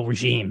ideal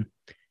regime.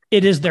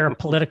 It is their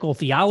political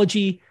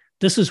theology.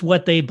 This is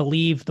what they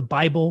believe the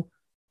Bible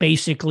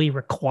basically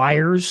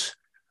requires.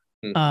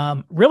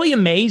 Really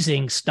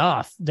amazing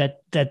stuff that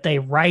they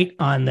write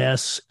on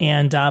this.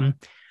 And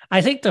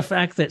I think the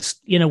fact that,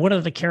 one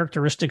of the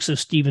characteristics of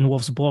Stephen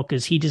Wolf's book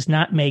is he does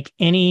not make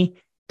any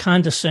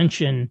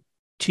condescension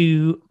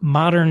to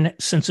modern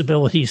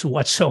sensibilities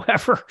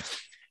whatsoever.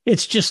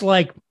 It's just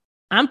like,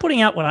 I'm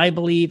putting out what I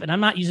believe, and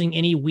I'm not using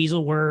any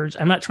weasel words.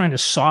 I'm not trying to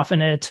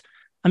soften it.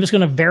 I'm just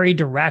going to very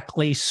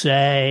directly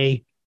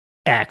say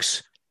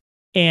X.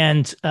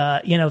 And,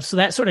 so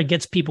that sort of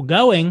gets people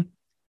going.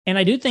 And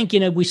I do think,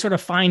 we sort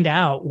of find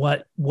out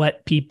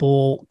what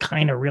people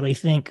kind of really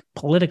think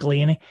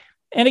politically. And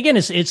again,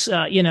 I think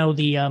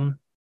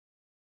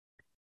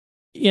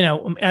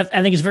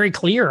it's very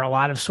clear a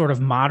lot of sort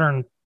of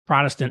modern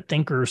Protestant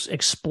thinkers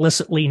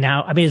explicitly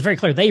now, I mean, it's very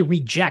clear they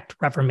reject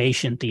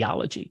Reformation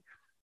theology,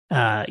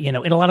 in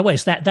a lot of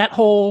ways. That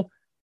whole,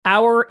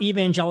 our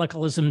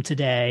evangelicalism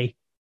today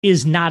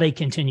is not a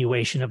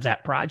continuation of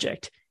that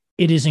project.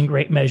 It is in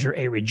great measure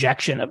a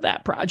rejection of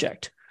that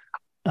project.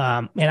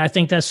 And I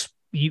think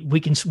we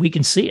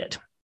can see it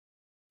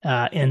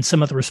in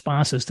some of the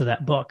responses to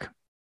that book.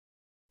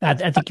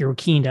 I think you're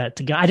keen to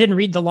go. I didn't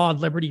read the Law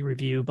and Liberty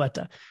review, but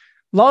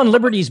Law and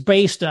Liberty is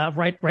based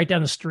right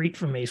down the street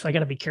from me, so I got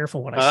to be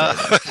careful what I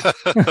say.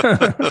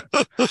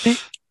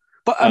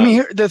 But I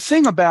mean, the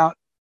thing about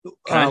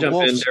can I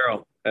jump in,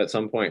 Daryl, at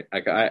some point? I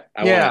want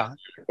to ask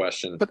you a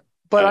question. But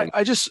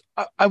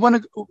I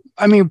want to.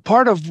 I mean,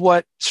 part of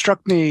what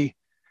struck me,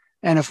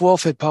 and if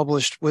Wolf had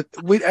published we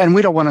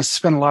don't want to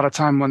spend a lot of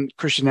time on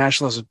Christian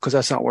nationalism because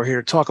that's not what we're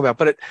here to talk about,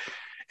 but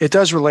it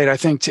does relate, I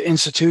think, to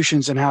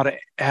institutions and how to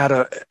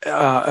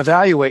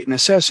evaluate and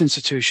assess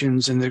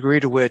institutions and the degree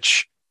to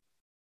which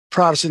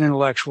Protestant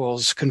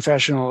intellectuals,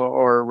 confessional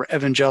or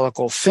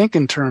evangelical, think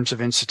in terms of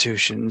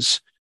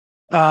institutions.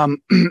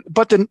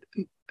 But the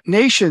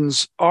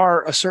nations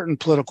are a certain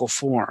political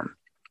form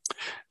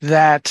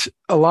that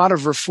a lot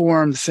of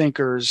Reformed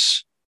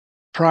thinkers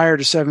prior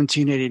to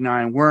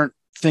 1789 weren't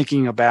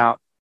thinking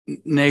about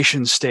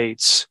nation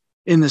states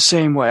in the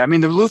same way. I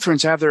mean, the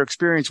Lutherans have their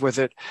experience with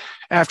it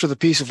after the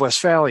Peace of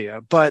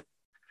Westphalia, but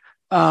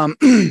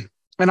and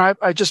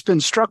I've just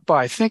been struck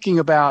by thinking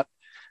about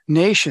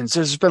nations.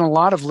 There's been a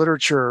lot of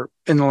literature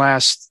in the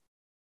last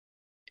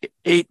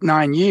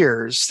 8-9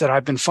 years that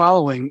I've been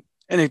following,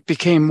 and it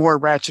became more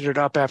ratcheted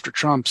up after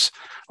Trump's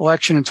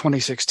election in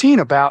 2016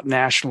 about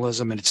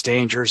nationalism and its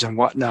dangers and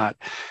whatnot.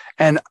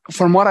 And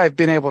from what I've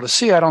been able to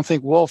see, I don't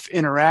think Wolf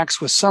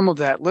interacts with some of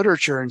that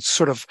literature and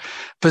sort of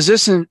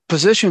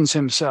positions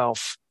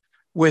himself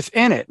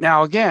within it.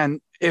 Now,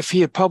 again, if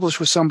he had published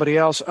with somebody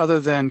else other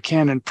than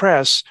Canon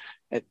Press,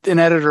 an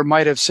editor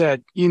might have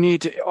said, you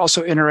need to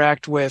also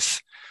interact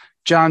with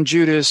John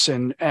Judas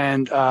and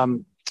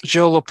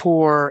Joe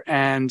Lepore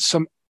and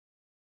some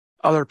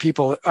other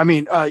people. I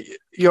mean, Yoram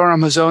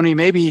Hazony,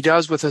 maybe he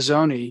does with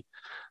Hazony,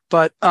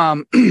 but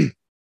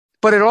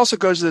it also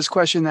goes to this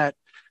question that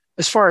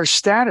as far as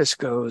status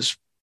goes,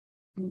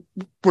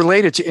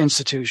 related to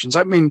institutions.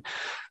 I mean,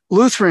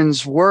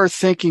 Lutherans were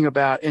thinking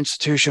about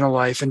institutional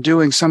life and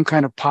doing some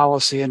kind of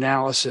policy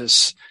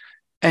analysis.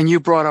 And you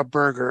brought up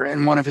Berger,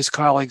 and one of his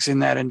colleagues in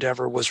that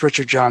endeavor was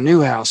Richard John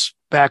Newhouse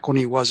back when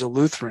he was a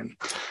Lutheran.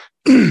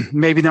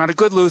 Maybe not a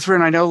good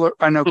Lutheran,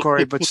 I know,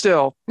 Corey, but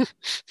still,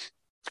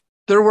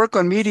 their work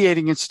on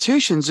mediating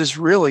institutions is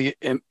really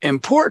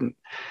important.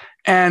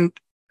 And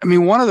I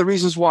mean, one of the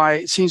reasons why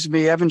it seems to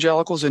me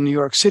evangelicals in New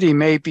York City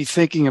may be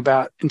thinking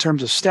about in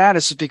terms of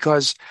status is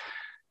because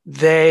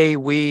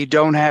we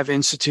don't have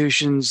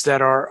institutions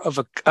that are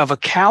of a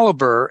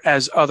caliber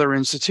as other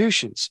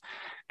institutions.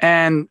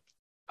 And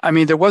I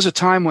mean, there was a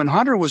time when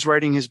Hunter was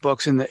writing his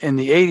books in the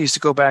 80s, to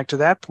go back to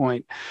that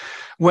point,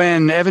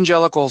 when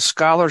evangelical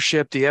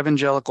scholarship, the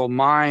evangelical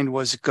mind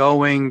was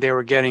going. They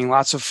were getting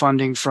lots of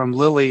funding from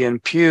Lilly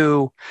and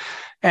Pew,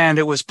 and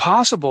it was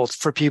possible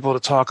for people to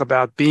talk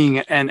about being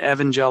an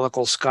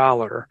evangelical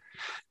scholar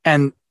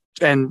and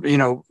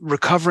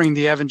recovering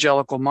the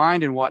evangelical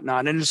mind and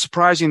whatnot. And it's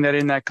surprising that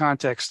in that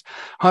context,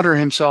 Hunter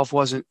himself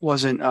wasn't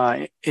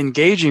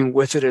engaging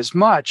with it as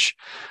much.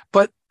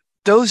 But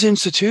those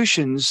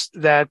institutions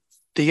that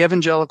the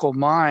evangelical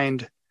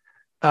mind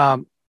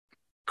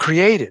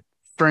created,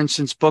 for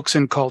instance, Books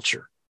and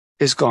Culture,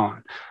 is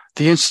gone.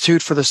 The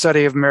Institute for the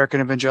Study of American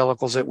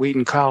Evangelicals at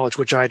Wheaton College,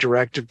 which I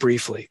directed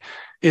briefly,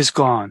 is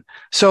gone.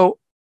 So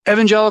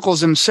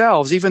evangelicals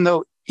themselves, even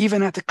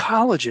at the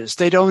colleges,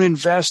 they don't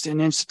invest in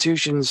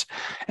institutions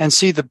and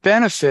see the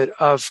benefit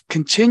of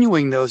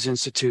continuing those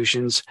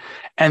institutions.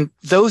 And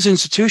those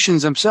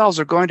institutions themselves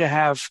are going to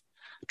have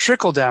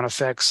trickle-down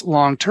effects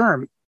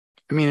long-term.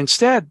 I mean,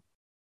 instead,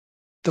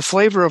 the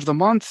flavor of the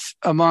month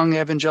among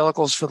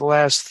evangelicals for the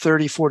last 20,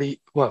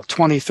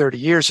 30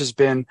 years has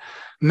been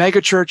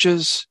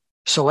megachurches,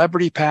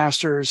 celebrity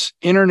pastors,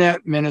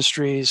 internet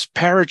ministries,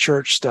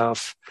 parachurch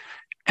stuff.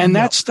 And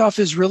that stuff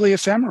is really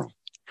ephemeral.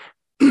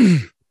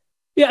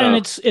 Yeah, and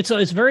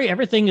it's very,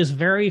 everything is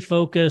very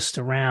focused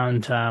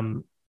around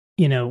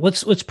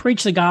let's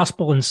preach the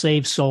gospel and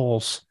save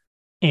souls,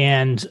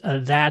 and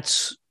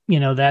there's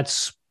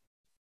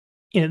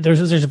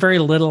very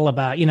little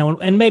about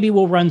and maybe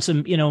we'll run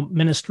some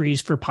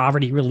ministries for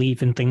poverty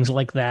relief and things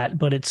like that,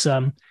 but it's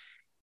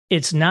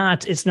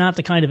not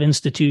the kind of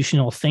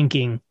institutional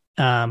thinking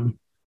and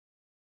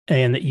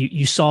that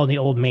you saw in the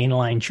old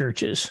mainline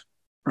churches.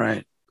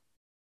 Right.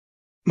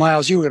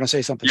 Miles, you were going to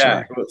say something.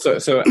 Yeah.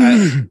 So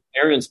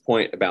Aaron's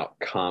point about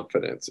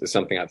confidence is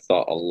something I've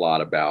thought a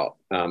lot about.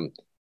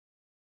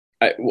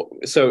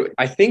 So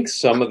I think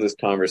some of this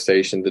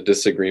conversation, the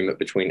disagreement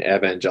between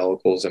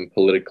evangelicals and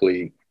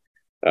politically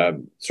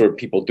sort of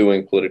people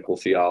doing political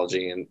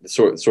theology, and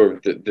sort of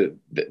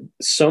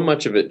so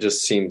much of it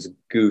just seems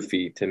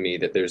goofy to me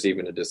that there's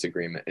even a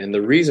disagreement. And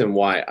the reason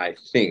why I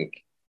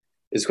think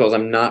is because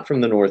I'm not from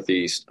the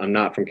Northeast, I'm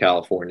not from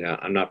California,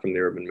 I'm not from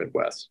the urban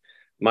Midwest.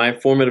 My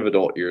formative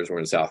adult years were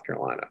in South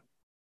Carolina.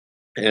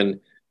 And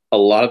a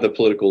lot of the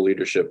political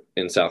leadership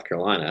in South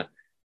Carolina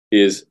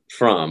is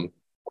from,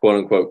 quote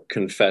unquote,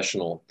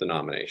 confessional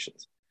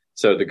denominations.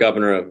 So the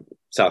governor of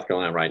South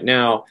Carolina right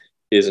now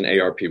is an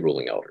ARP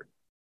ruling elder,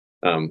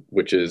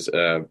 which is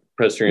a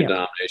Presbyterian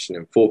denomination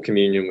in full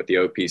communion with the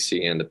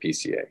OPC and the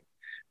PCA.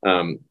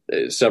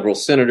 Several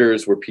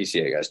senators were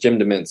PCA guys. Jim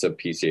DeMint's a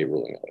PCA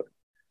ruling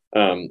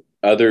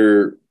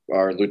elder.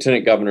 Our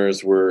lieutenant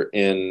governors were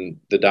in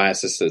the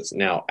diocese that's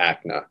now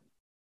ACNA.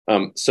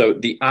 So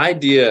the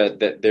idea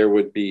that there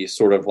would be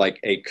sort of like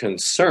a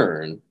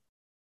concern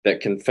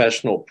that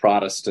confessional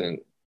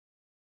Protestant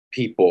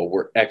people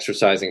were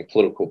exercising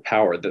political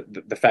power,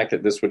 the fact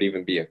that this would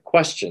even be a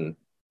question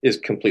is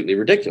completely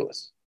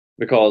ridiculous,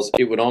 because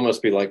it would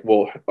almost be like,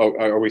 well,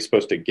 are we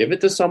supposed to give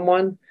it to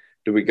someone?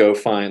 Do we go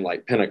find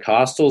like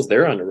Pentecostals?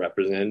 They're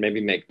underrepresented.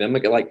 Maybe make them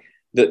like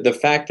the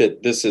fact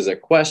that this is a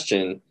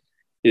question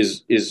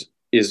is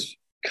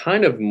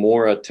kind of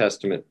more a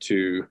testament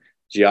to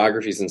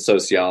geographies and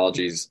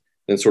sociologies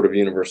than sort of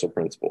universal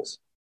principles,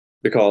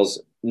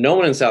 because no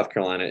one in South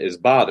Carolina is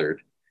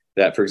bothered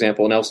that, for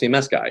example, an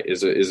LCMS guy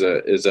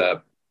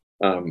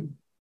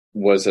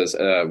was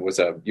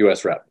a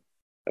U.S. rep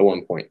at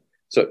one point.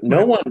 So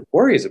no one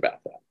worries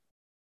about that.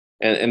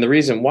 And the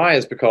reason why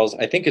is because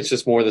I think it's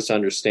just more this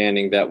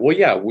understanding that, well,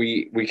 yeah,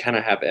 we kind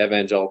of have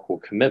evangelical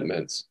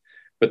commitments,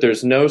 but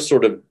there's no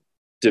sort of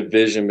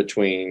division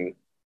between,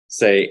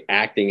 say,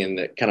 acting in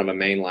the kind of a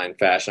mainline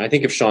fashion. I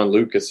think of Sean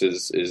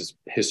Lucas's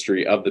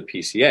history of the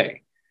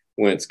PCA,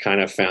 when it's kind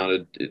of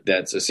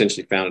that's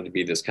essentially founded to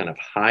be this kind of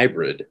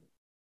hybrid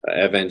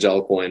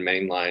evangelical and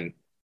mainline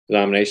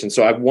denomination.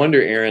 So I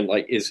wonder, Aaron,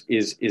 like,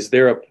 is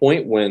there a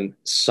point when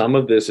some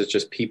of this is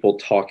just people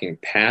talking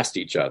past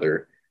each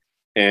other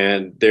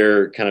and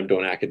they're kind of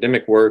doing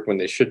academic work when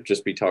they should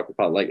just be talking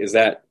about, like, is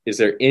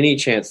there any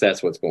chance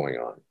that's what's going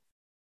on?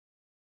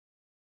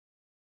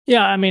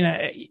 Yeah, I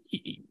mean,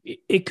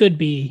 it could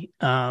be.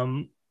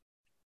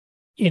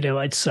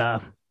 It's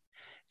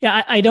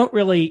I don't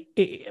really.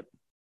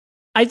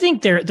 I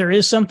think there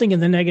is something in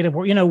the negative.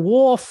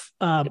 Wolf.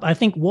 I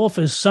think Wolf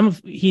is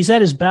he's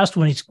at his best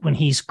when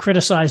he's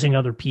criticizing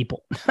other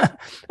people.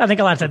 I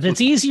think a lot of times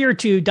it's easier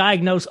to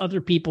diagnose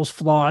other people's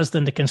flaws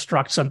than to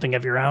construct something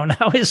of your own, I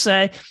always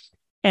say.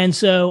 And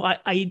so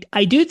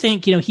I do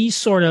think he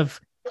sort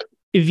of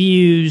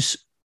views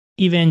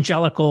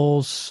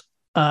evangelicals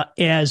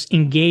as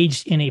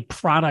engaged in a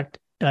project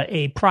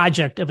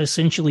of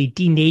essentially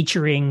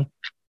denaturing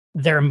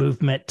their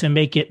movement to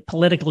make it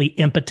politically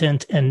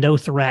impotent and no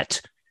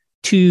threat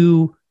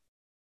to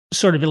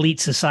sort of elite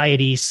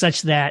society,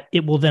 such that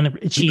it will then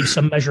achieve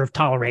some measure of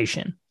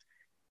toleration,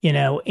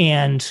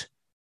 and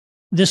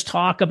this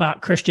talk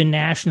about Christian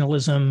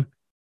nationalism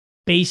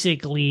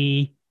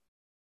basically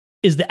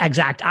is the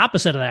exact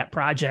opposite of that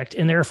project,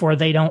 and therefore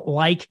they don't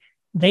like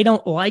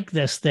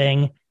this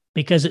thing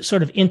because it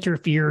sort of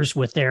interferes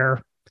with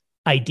their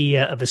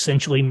idea of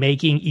essentially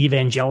making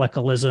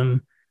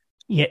evangelicalism,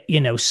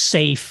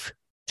 safe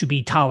to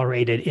be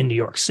tolerated in New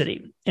York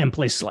City and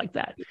places like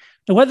that.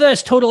 Now, whether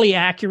that's totally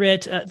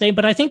accurate,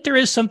 but I think there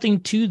is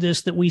something to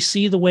this, that we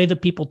see the way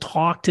that people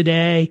talk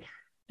today.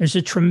 There's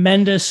a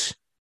tremendous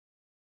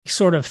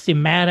sort of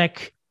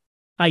thematic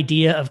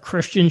idea of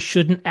Christians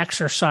shouldn't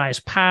exercise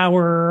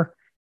power.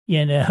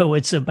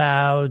 It's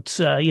about,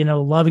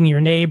 loving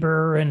your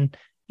neighbor, and,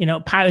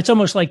 it's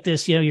almost like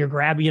this, you're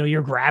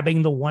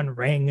grabbing the one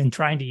ring and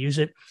trying to use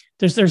it.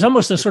 There's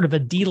almost a sort of a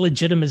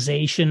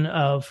delegitimization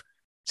of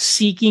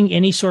seeking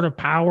any sort of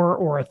power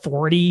or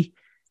authority,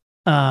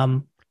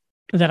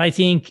 that I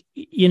think,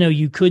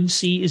 you could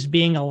see as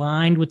being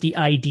aligned with the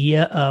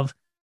idea of,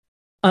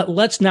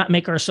 let's not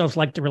make ourselves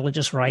like the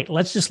religious right.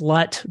 Let's just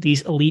let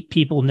these elite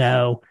people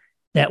know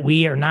that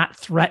we are not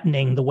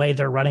threatening the way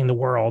they're running the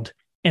world,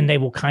 and they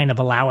will kind of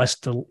allow us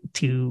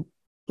to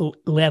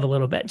live a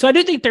little bit. So I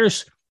do think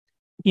there's,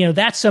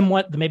 that's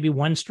somewhat maybe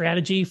one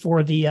strategy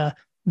for the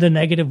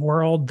negative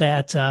world,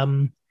 that,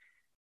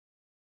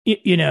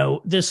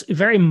 this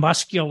very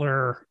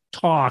muscular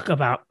talk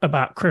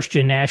about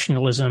Christian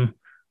nationalism,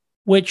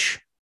 which,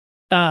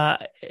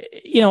 at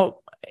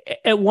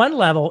one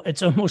level,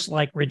 it's almost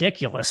like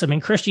ridiculous. I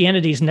mean,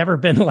 Christianity's never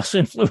been less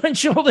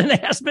influential than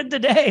it has been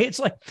today. It's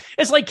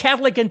like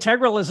Catholic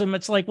integralism.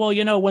 It's like, well,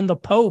 when the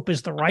Pope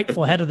is the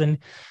rightful head of the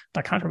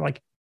country,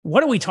 like,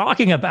 what are we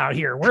talking about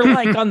here? We're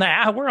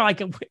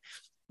like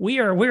we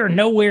are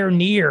nowhere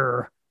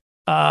near,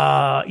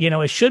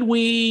 should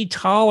we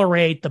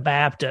tolerate the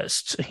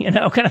Baptists? Kind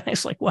of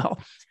things. Like, well,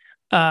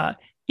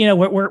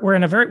 we're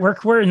in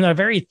a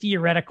very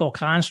theoretical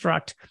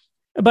construct.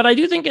 But I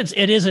do think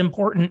it is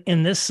important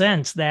in this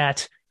sense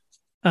that,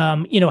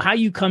 how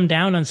you come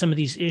down on some of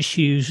these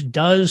issues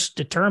does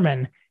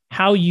determine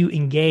how you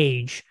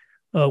engage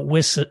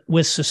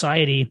with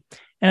society.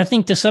 And I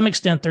think to some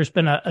extent there's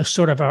been a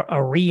sort of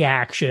a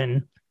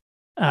reaction.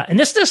 And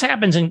this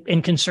happens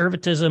in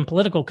conservatism,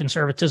 political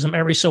conservatism,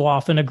 every so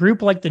often. A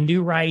group like the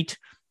New Right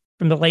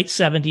from the late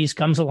 70s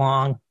comes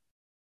along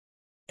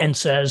and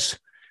says,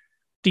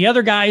 the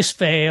other guys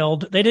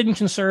failed. They didn't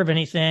conserve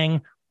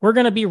anything. We're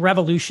going to be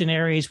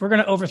revolutionaries. We're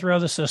going to overthrow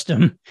the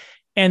system.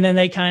 And then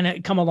they kind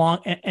of come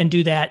along and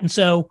do that. And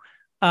so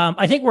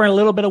I think we're in a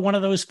little bit of one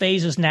of those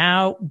phases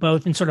now,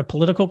 both in sort of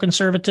political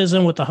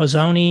conservatism with the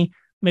Hazoni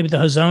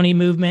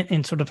movement,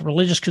 and sort of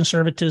religious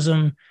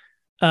conservatism,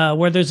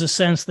 where there's a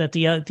sense that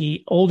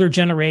the older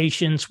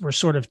generations were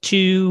sort of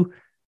too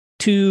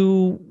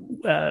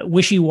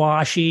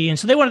wishy-washy. And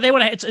so they want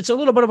to, it's a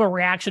little bit of a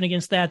reaction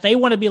against that. They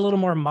want to be a little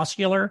more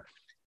muscular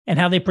in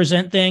how they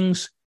present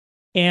things.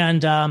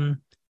 And,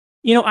 I'm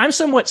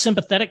somewhat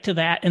sympathetic to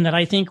that, in that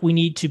I think we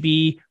need to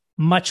be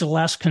much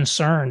less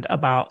concerned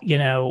about,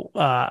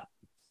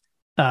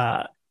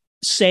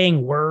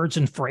 saying words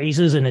and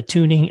phrases and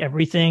attuning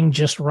everything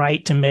just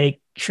right to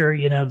make sure,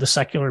 the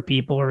secular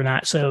people are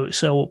not so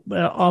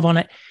off on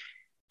it.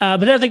 But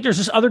then I think there's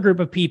this other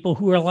group of people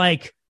who are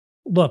like,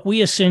 look,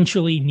 we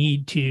essentially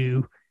need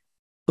to,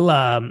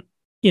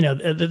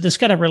 this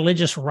kind of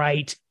religious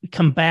right,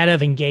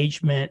 combative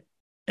engagement,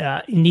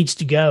 needs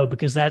to go,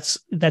 because that's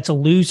a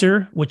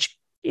loser, which,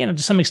 to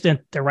some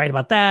extent they're right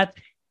about that.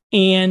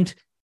 And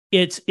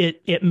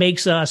it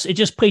makes us, it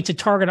just plates a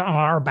target on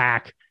our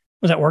back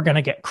that we're going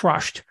to get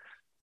crushed.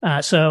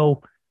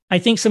 So I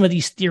think some of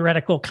these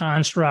theoretical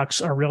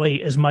constructs are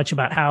really as much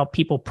about how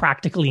people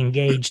practically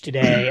engage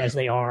today as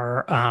they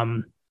are,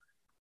 some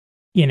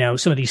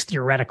of these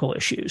theoretical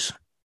issues.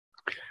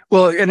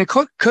 Well, and it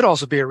could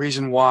also be a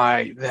reason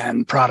why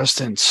then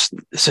Protestants,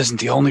 this isn't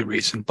the only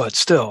reason, but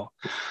still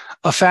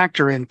a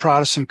factor in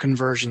Protestant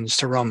conversions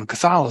to Roman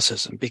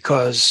Catholicism,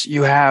 because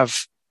you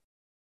have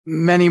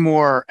many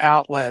more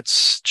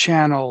outlets,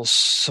 channels,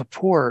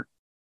 support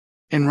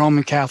in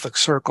Roman Catholic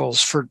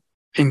circles for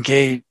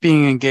being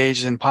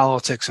engaged in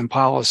politics and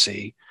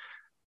policy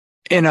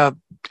in a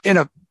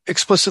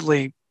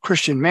explicitly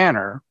Christian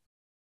manner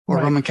or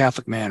right. Roman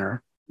Catholic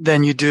manner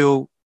than you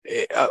do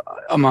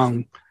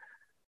among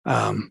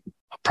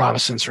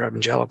Protestants or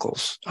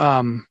evangelicals.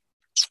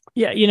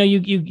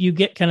 You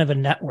get kind of a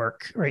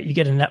network, right? You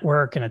get a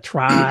network and a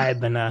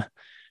tribe, and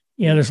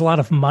there's a lot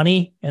of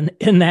money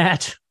in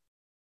that.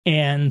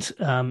 And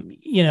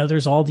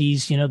there's all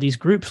these these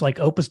groups like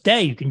Opus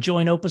Dei. You can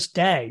join Opus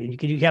Dei,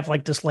 and you have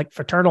like this like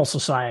fraternal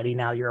society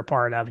now you're a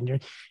part of, and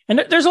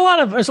there's a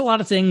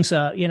lot of things.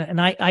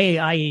 And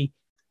I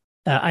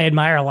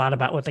admire a lot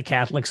about what the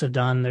Catholics have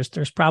done.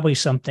 There's probably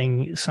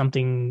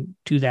something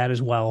to that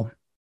as well.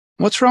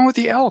 What's wrong with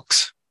the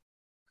Elks?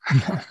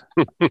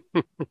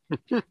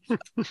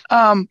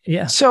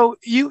 Yeah. So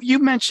you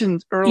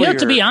mentioned earlier.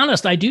 To be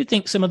honest, I do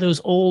think some of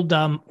those old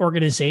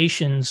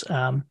organizations.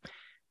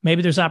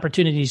 Maybe there's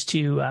opportunities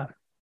to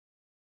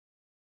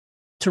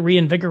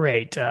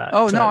reinvigorate.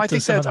 I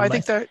think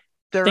that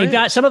they've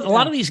got a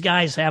lot of these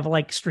guys have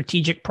like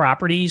strategic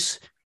properties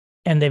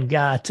and they've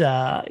got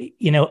a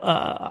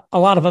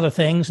lot of other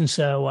things. And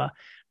so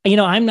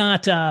I'm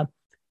not I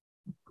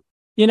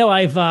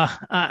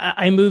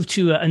moved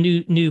to a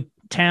new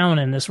town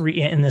in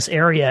this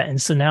area,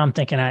 and so now I'm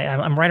thinking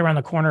I'm right around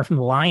the corner from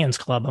the Lions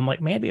Club. I'm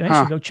like, maybe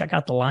I should go check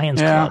out the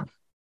Lions Club.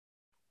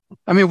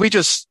 I mean, we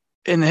just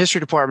in the history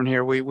department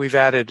here, we've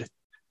added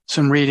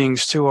some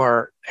readings to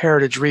our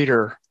Heritage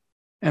Reader,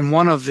 and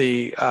one of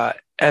the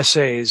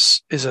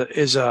essays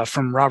is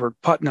from Robert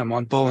Putnam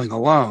on Bowling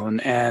Alone,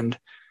 and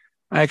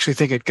I actually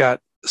think it got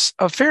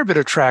a fair bit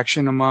of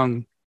traction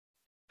among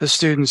the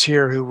students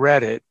here who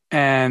read it.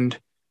 And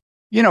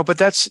but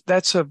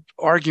that's an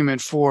argument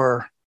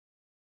for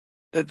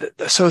the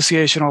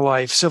associational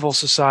life, civil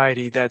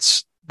society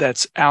that's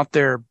out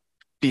there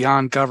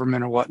beyond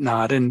government or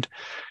whatnot, and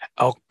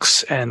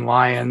Elks and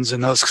Lions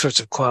and those sorts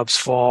of clubs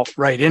fall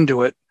right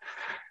into it.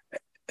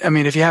 I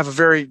mean, if you have a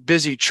very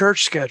busy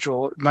church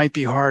schedule, it might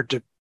be hard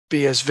to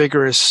be as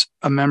vigorous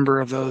a member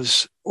of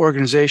those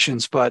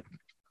organizations. But,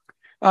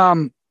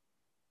 like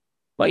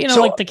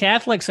the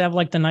Catholics have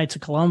like the Knights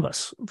of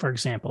Columbus, for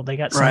example. They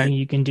got something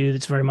you can do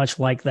that's very much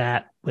like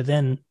that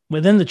within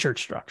the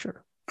church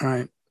structure.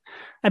 Right.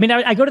 I mean,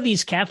 I go to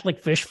these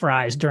Catholic fish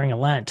fries during a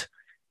Lent,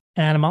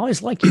 and I'm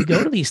always like, you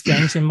go to these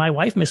things, and my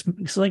wife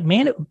is like,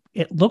 man,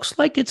 it looks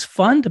like it's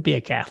fun to be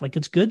a Catholic.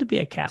 It's good to be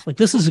a Catholic.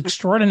 This is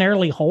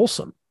extraordinarily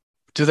wholesome.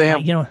 Do they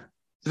have, do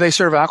they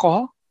serve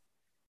alcohol?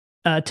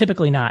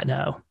 Typically not,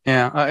 no.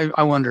 Yeah,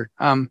 I wondered.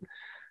 Not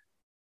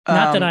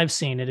that I've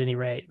seen at any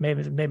rate.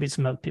 Maybe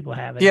some other people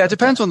have it. Yeah, it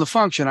depends on the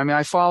function. I mean,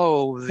 I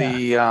follow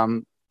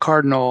the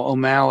Cardinal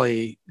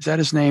O'Malley. Is that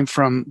his name,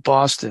 from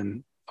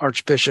Boston,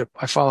 Archbishop?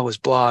 I follow his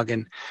blog,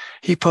 and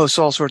he posts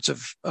all sorts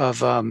of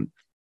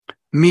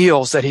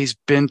meals that he's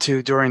been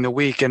to during the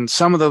week. And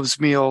some of those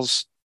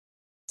meals,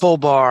 full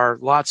bar,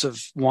 lots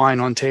of wine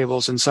on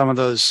tables, and some of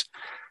those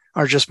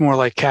are just more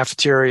like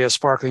cafeteria,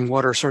 sparkling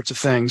water sorts of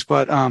things.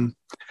 But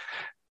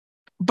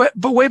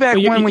way back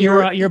when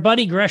your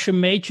buddy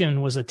Gresham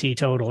Machen was a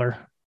teetotaler.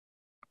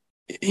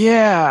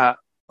 Yeah,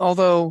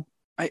 although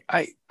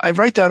I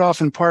write that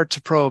off in part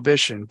to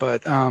prohibition,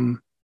 but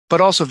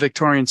also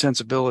Victorian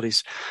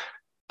sensibilities.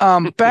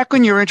 Back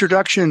in your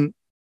introduction,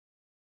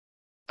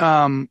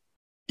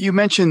 you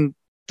mentioned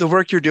the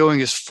work you're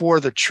doing is for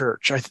the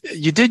church.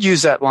 You did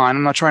use that line.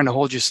 I'm not trying to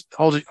hold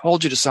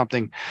you to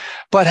something,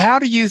 but how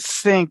do you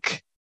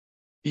think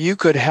you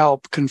could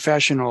help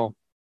confessional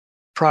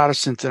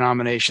Protestant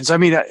denominations? I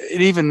mean,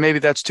 maybe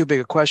that's too big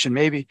a question,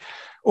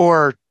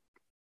 or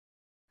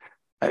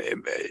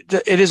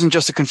it isn't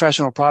just a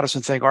confessional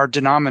Protestant thing. Are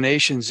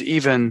denominations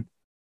even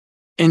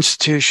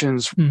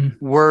institutions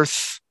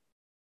worth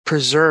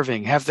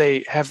preserving? Have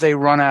they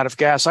run out of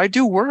gas? I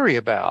do worry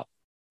about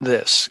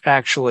this,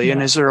 actually. Yeah.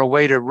 And is there a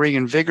way to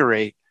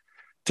reinvigorate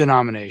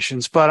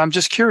denominations? But I'm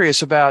just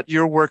curious about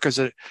your work as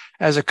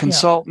a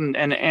consultant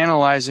and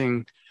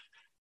analyzing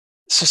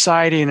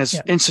society and its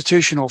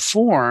institutional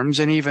forms,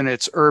 and even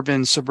its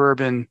urban,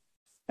 suburban,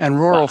 and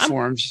rural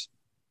forms.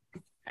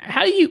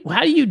 How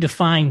do you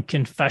define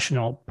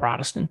confessional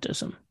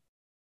Protestantism?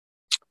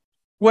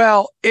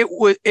 Well,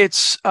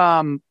 it's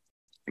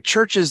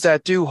churches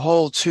that do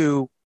hold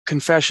to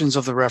confessions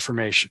of the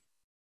Reformation.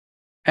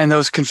 And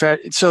those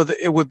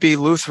it would be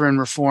Lutheran,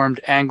 Reformed,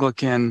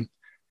 Anglican,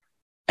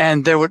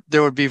 and there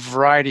would be a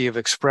variety of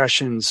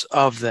expressions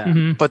of them.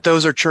 Mm-hmm. But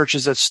those are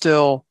churches that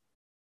still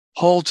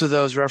hold to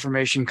those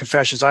Reformation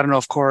confessions. I don't know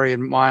if Corey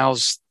and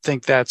Miles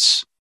think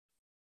that's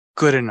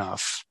good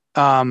enough.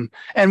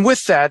 And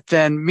with that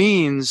then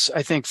means,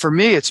 I think for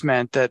me, it's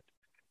meant that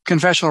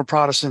confessional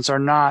Protestants are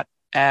not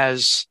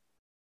as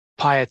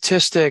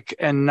pietistic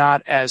and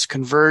not as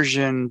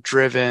conversion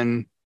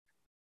driven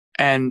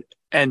and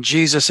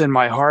Jesus in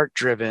my heart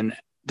driven.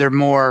 They're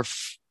more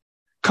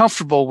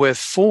comfortable with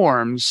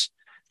forms,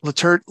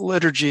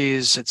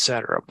 liturgies,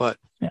 etc. But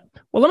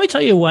well, let me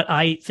tell you what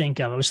I think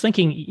of. I was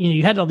thinking,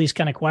 you had all these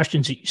kind of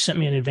questions that you sent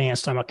me in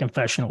advance talking about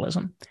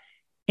confessionalism.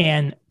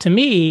 And to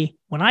me,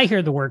 when I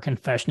hear the word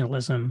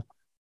confessionalism,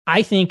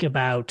 I think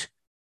about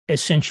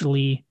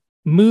essentially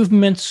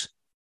movements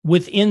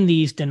within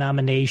these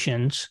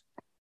denominations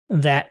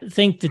that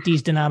think that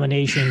these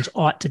denominations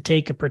ought to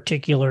take a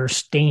particular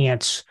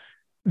stance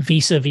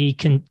vis-a-vis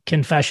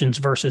confessions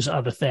versus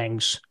other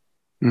things.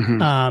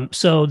 Mm-hmm.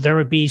 So there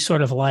would be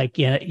sort of like,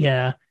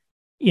 there's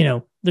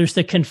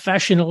the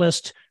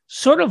confessionalist,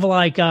 sort of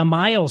like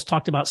Miles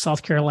talked about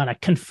South Carolina,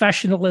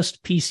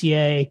 confessionalist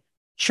PCA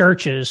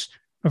churches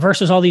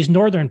versus all these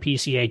northern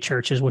PCA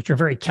churches, which are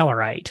very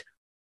Kellerite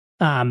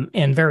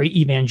and very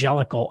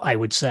evangelical, I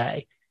would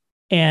say.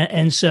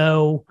 And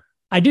so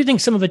I do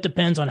think some of it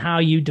depends on how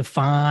you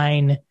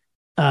define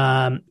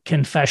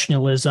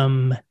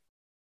confessionalism.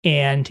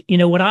 And,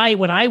 what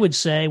I would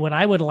say, what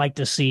I would like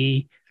to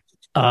see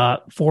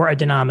for a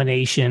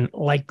denomination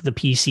like the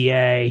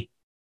PCA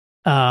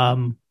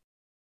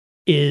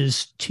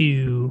is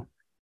to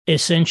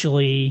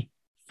essentially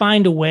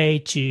find a way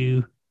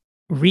to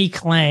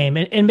reclaim,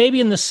 and maybe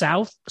in the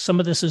South,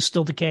 some of this is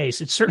still the case.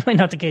 It's certainly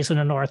not the case in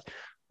the North.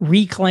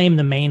 reclaim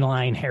the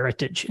mainline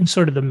heritage and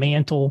sort of the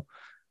mantle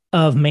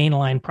of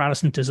mainline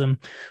Protestantism,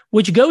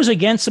 which goes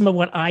against some of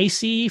what I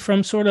see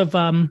from sort of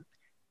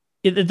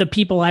the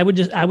people I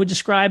would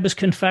describe as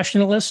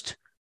confessionalist.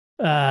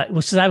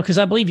 Because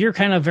I believe you're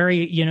kind of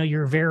very,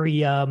 you're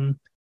very,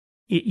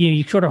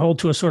 you sort of hold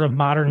to a sort of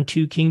modern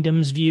two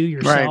kingdoms view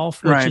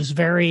yourself, which is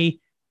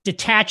very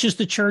detaches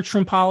the church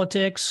from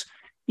politics.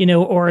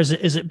 Or is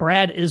it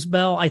Brad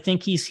Isbell? I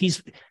think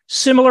he's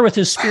similar with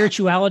his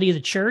spirituality of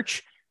the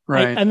church.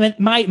 Right. I mean,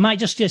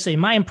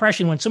 my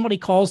impression when somebody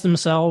calls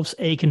themselves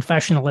a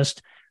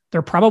confessionalist,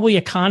 they're probably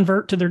a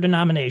convert to their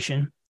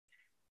denomination,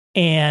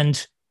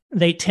 and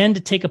they tend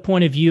to take a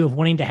point of view of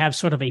wanting to have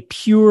sort of a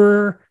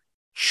pure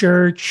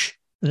church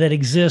that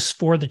exists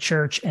for the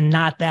church and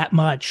not that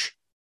much,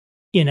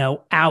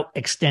 out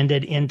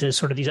extended into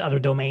sort of these other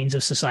domains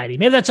of society.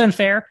 Maybe that's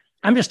unfair.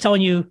 I'm just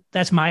telling you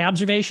that's my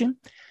observation.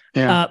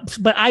 Yeah.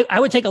 But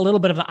I would take a little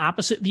bit of the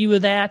opposite view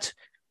of that.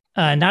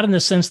 Not in the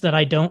sense that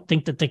I don't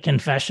think that the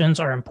confessions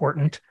are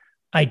important.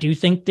 I do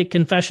think the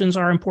confessions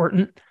are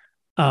important.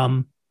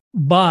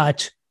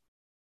 But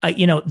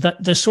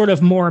the sort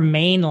of more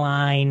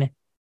mainline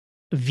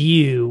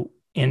view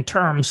in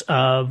terms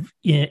of,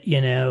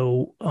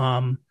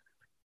 and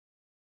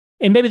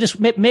maybe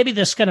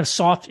this kind of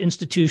soft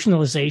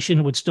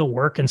institutionalization would still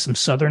work in some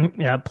Southern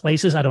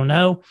places. I don't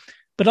know.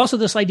 But also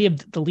this idea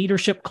of the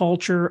leadership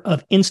culture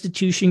of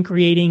institution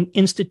creating,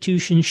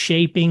 institution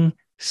shaping,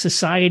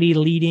 society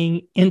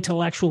leading,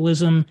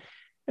 intellectualism,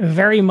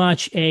 very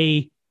much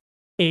a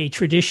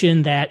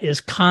tradition that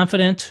is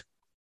confident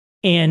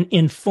and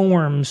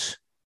informs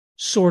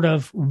sort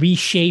of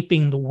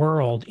reshaping the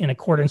world in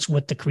accordance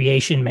with the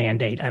creation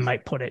mandate, I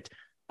might put it.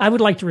 I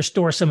would like to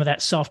restore some of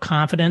that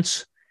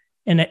self-confidence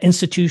and that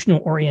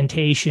institutional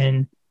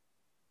orientation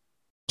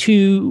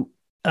to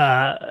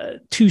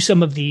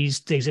some of these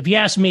things. If you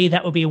ask me,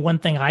 that would be one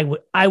thing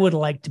I would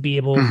like to be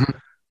able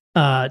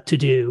to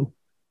do.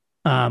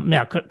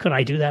 Now, could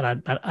I do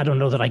that? I don't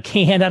know that I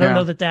can. I don't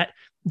know that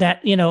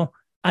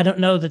I don't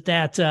know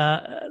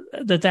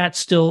that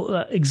still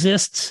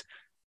exists.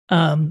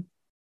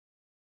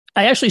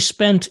 I actually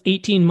spent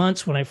 18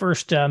 months when I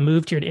first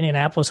moved here to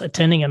Indianapolis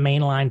attending a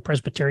mainline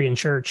Presbyterian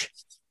church,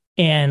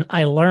 and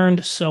I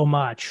learned so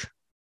much,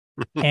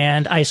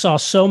 and I saw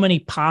so many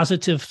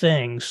positive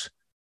things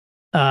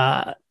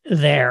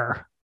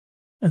there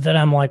that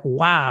I'm like,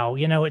 wow,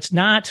 it's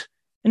not.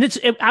 And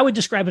I would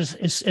describe it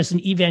as an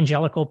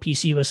evangelical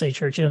PCUSA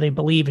church. They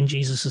believe in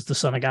Jesus as the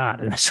Son of God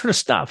and that sort of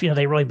stuff.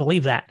 They really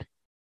believe that.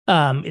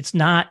 It's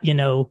not,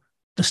 the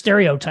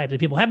stereotype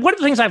that people have. One of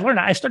the things I've learned,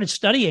 I started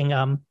studying.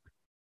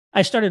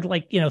 I started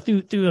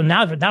through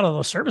now that all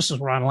those services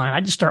were online,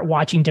 I just start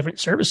watching different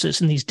services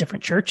in these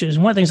different churches.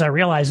 And one of the things I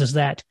realized is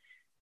that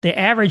the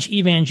average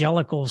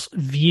evangelical's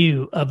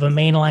view of a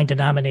mainline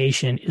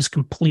denomination is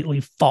completely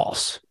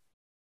false.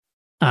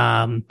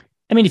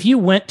 If you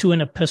went to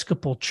an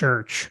Episcopal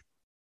church,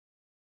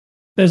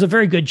 there's a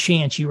very good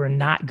chance you are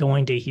not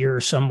going to hear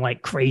some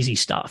crazy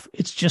stuff.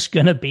 It's just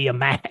going to be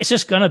it's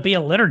just going to be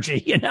a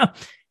liturgy,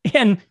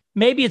 and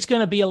maybe it's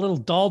going to be a little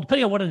dull,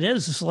 depending on what it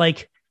is. It's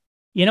I've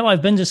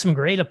been to some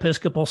great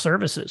Episcopal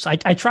services.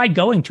 I tried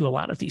going to a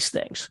lot of these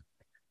things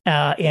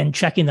and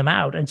checking them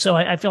out. And so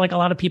I feel like a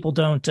lot of people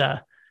don't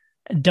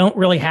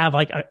really have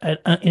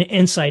an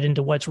insight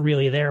into what's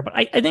really there. But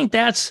I think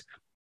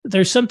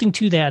there's something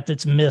to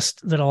that's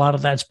missed, that a lot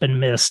of that's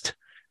been missed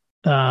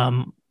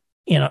in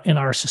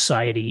our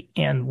society.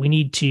 And we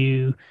need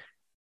to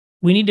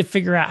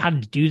figure out how to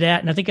do that.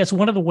 And I think that's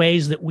one of the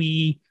ways that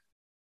we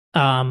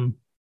help.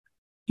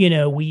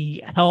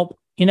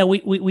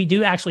 We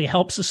do actually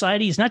help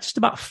society. It's not just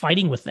about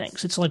fighting with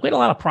things. It's we had a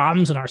lot of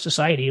problems in our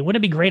society. Wouldn't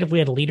it be great if we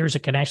had leaders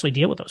that can actually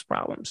deal with those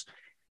problems?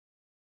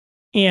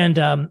 And,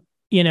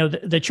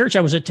 the church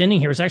I was attending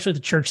here was actually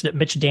the church that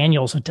Mitch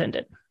Daniels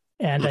attended.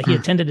 And he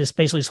attended this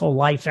basically his whole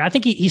life. I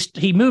think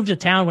he moved to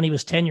town when he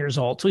was 10 years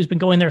old. So he's been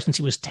going there since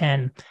he was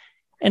 10.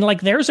 And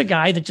there's a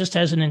guy that just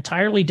has an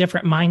entirely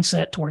different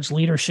mindset towards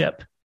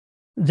leadership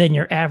than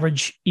your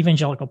average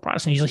evangelical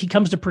Protestant. He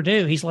comes to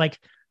Purdue. He's like,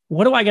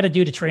 what do I got to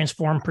do to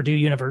transform Purdue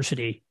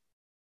University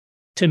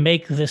to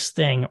make this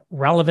thing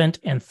relevant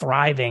and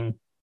thriving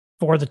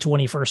for the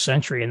 21st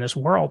century in this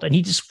world? And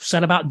he just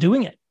set about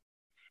doing it.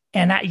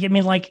 And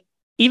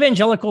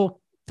evangelical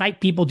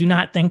type people do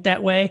not think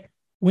that way.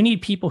 We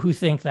need people who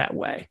think that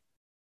way.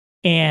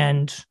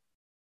 And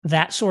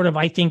that sort of,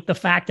 I think the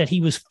fact that he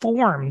was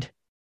formed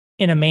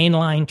in a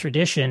mainline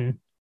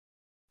tradition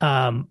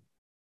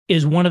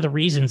is one of the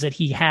reasons that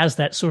he has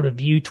that sort of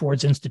view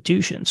towards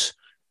institutions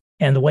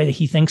and the way that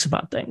he thinks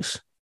about things.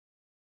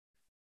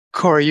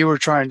 Corey, you were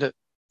trying to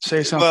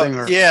say something?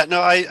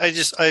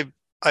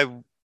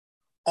 I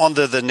on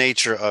the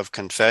nature of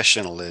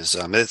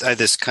confessionalism,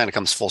 this kind of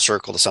comes full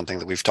circle to something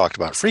that we've talked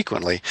about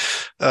frequently.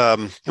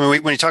 When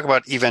you talk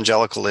about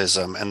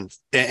evangelicalism and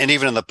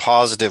even in the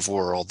positive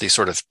world, these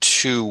sort of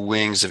two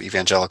wings of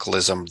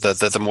evangelicalism,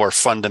 the more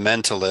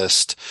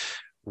fundamentalist,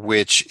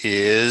 which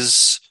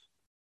is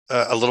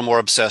a little more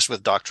obsessed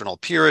with doctrinal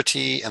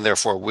purity and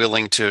therefore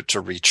willing to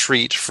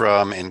retreat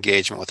from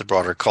engagement with the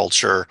broader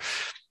culture.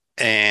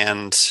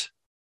 And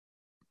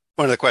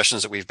one of the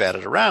questions that we've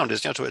batted around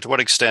is, to what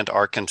extent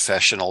are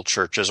confessional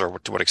churches, or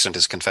to what extent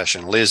is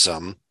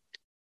confessionalism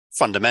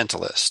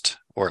fundamentalist,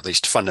 or at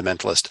least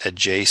fundamentalist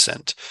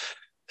adjacent?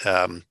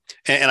 And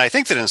I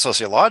think that in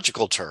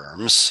sociological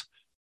terms,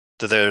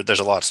 there's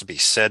a lot to be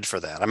said for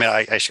that. I mean,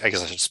 I guess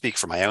I should speak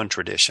for my own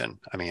tradition.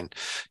 I mean,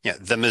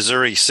 the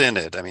Missouri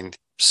Synod. I mean,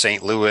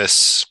 St.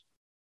 Louis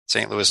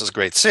is a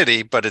great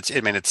city, but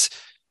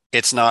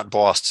it's not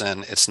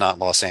Boston, it's not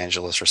Los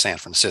Angeles or San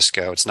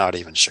Francisco, it's not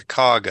even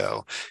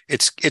Chicago.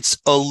 It's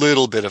a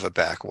little bit of a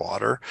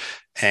backwater.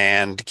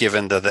 And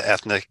given the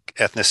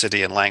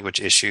ethnicity and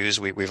language issues,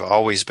 we've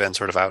always been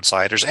sort of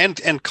outsiders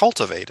and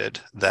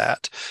cultivated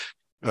that.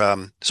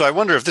 So I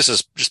wonder if this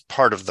is just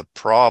part of the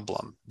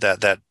problem,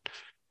 that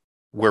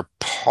we're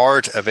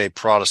part of a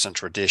Protestant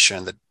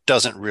tradition that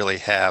doesn't really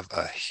have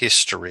a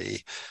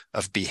history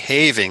of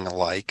behaving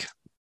like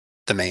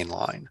the main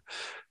line.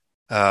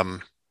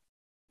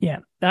 Yeah,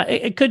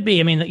 it could be.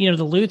 I mean,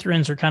 the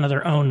Lutherans are kind of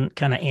their own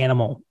kind of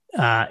animal,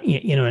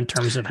 in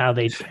terms of how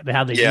they do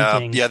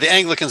things. Yeah, the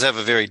Anglicans have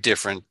a very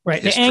different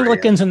right. history. The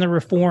Anglicans and the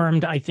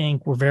Reformed, I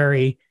think, were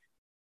very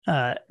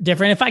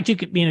different. In fact, you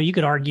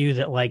could argue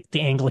that like the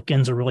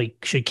Anglicans really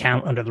should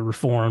count under the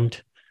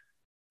Reformed.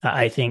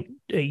 I think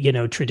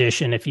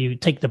tradition. If you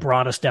take the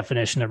broadest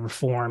definition of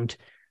Reformed,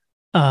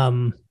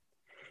 I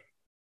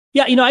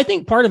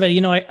think part of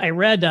it. I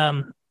read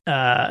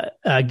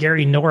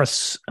Gary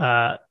North's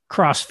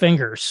Cross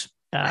Fingers,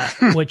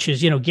 which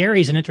is,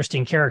 Gary's an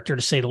interesting character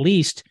to say the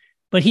least,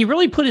 but he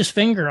really put his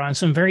finger on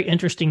some very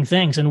interesting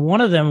things. And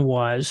one of them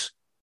was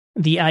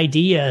the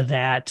idea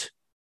that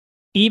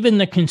even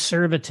the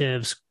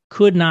conservatives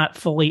could not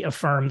fully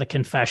affirm the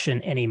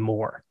confession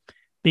anymore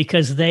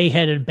because they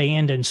had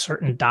abandoned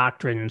certain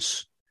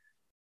doctrines.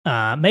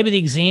 Maybe the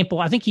example,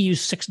 I think he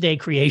used 6-day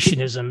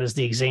creationism as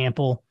the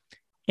example,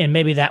 and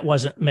maybe that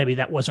wasn't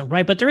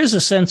right. But there is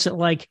a sense that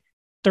like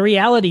the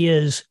reality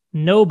is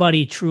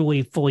nobody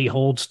truly fully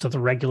holds to the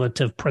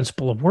regulative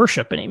principle of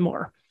worship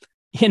anymore.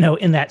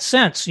 In that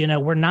sense,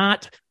 we're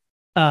not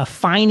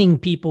fining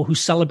people who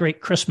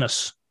celebrate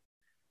Christmas,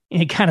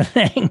 kind of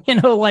thing,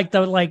 like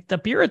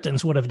the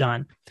Puritans would have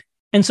done.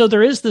 And so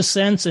there is the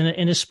sense,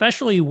 and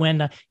especially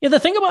when the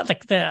thing about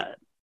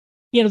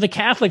the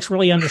Catholics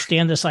really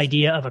understand this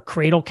idea of a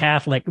cradle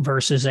Catholic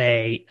versus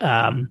a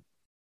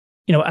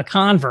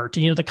convert.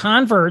 The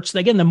converts,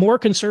 again, the more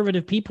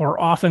conservative people are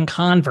often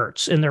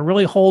converts, and they're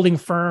really holding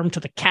firm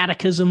to the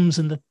catechisms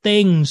and the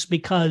things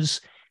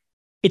because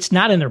it's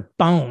not in their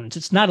bones.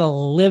 It's not a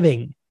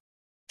living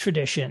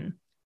tradition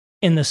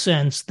in the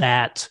sense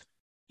that,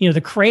 the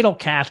cradle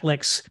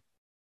Catholics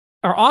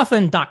are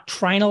often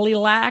doctrinally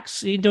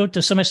lax,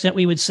 to some extent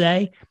we would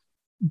say,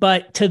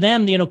 but to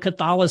them,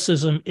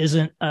 Catholicism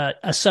isn't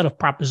a set of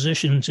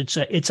propositions.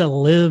 It's a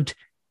lived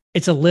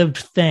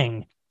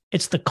thing.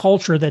 It's the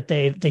culture that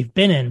they've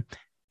been in.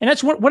 And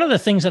that's one of the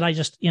things that I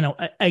just,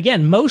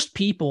 again, most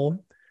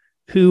people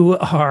who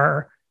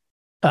are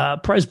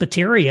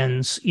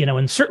Presbyterians,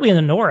 and certainly in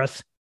the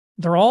North,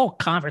 they're all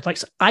converts. Like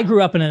I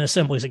grew up in an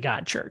Assemblies of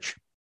God church.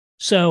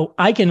 So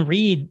I can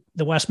read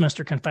the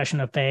Westminster Confession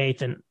of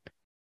Faith and,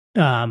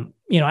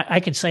 I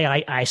could say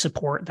I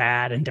support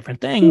that and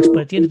different things, but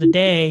at the end of the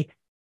day,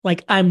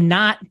 like I'm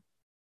not,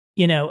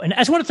 and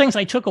that's one of the things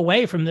I took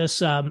away from this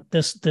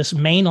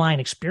mainline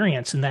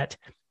experience, and that,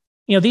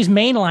 these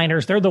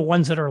mainliners, they're the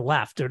ones that are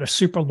left. They're the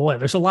super loyal.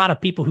 There's a lot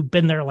of people who've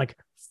been there like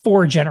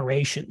 4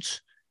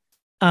 generations.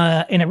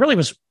 And it really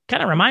was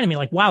kind of reminding me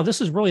like, wow, this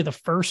is really the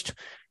first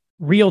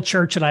real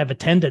church that I've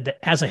attended that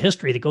has a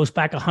history that goes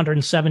back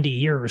 170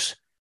 years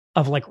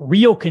of like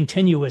real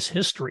continuous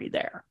history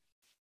there.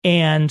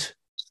 And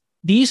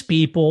these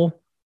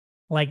people,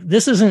 like,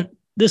 this isn't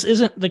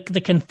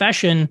the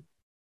confession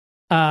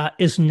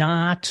is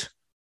not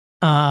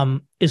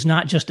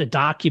just a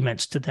document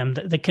to them.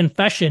 The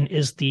confession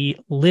is the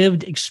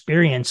lived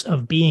experience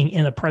of being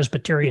in a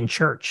Presbyterian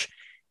church,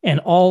 and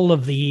all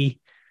of the,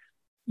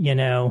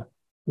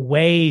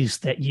 ways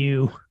that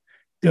you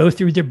go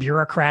through the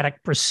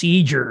bureaucratic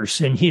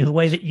procedures and the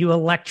way that you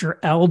elect your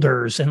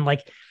elders. And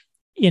like,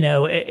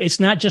 it's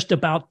not just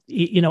about,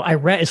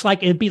 it's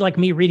like, it'd be like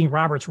me reading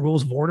Robert's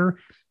Rules of Order,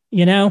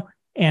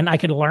 and I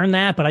could learn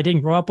that, but I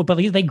didn't grow up with it.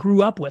 But they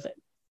grew up with it.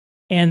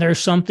 And there's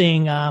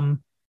something,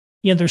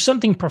 there's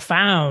something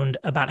profound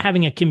about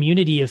having a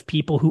community of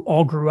people who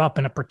all grew up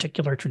in a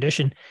particular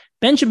tradition.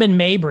 Benjamin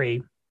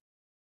Mabry,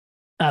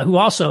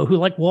 who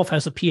like Wolf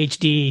has a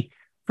PhD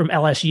from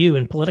LSU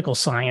in political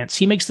science,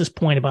 he makes this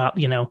point about,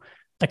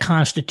 the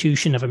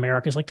Constitution of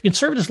America. It's like the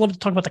conservatives love to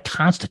talk about the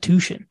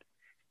Constitution.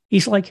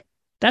 He's like,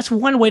 that's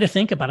one way to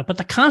think about it, but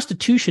the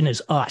Constitution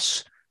is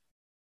us.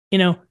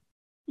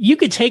 You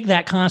could take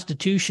that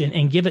Constitution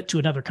and give it to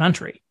another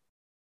country,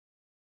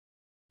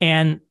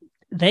 and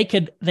they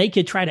could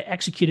try to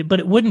execute it, but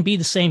it wouldn't be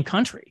the same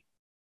country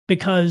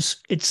because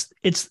it's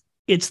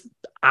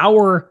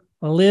our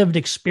lived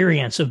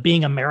experience of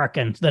being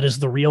American that is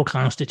the real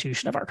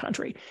constitution of our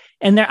country.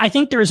 And I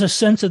think there is a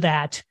sense of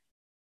that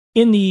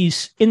in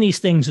these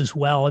things as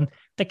well. And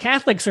the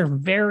Catholics are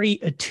very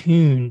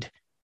attuned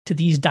to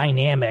these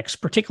dynamics,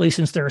 particularly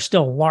since there are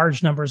still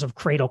large numbers of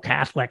cradle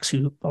Catholics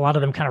who, a lot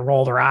of them kind of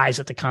roll their eyes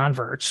at the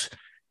converts,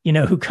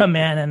 who come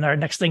in and the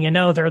next thing you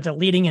know, they're the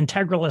leading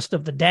integralist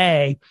of the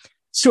day,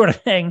 sort of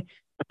thing.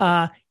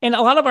 And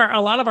a lot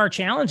of our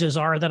challenges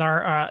are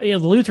that the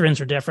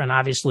Lutherans are different,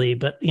 obviously,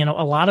 but a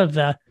lot of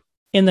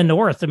in the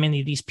North, I mean,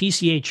 these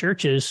PCA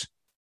churches,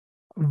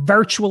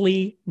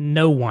 virtually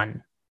no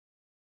one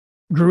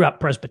grew up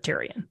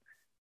Presbyterian.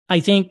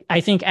 I think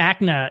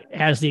ACNA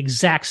has the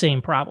exact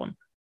same problem.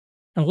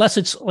 Unless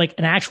it's like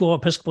an actual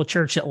Episcopal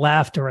church that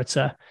left, or it's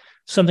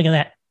something in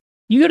that.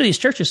 You go to these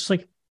churches, it's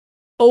like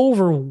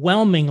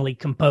overwhelmingly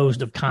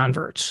composed of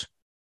converts.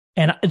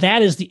 And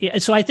that is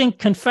so I think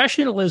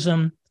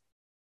confessionalism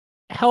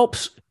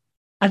helps.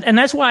 And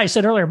that's why I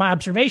said earlier, my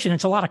observation,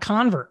 it's a lot of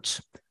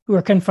converts who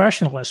are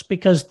confessionalists,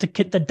 because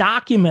the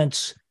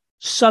documents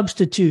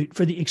substitute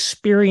for the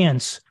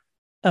experience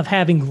of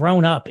having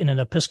grown up in an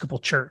Episcopal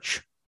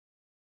church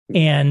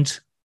or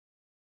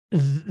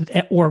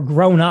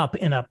grown up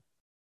in a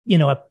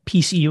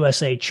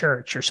PCUSA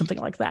church or something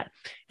like that.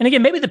 And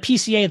again, maybe the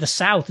PCA of the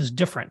South is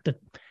different. That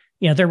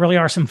there really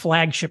are some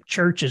flagship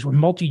churches with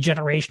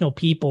multi-generational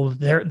people.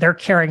 They're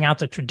carrying out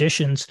the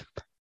traditions.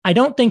 I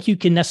don't think you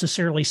can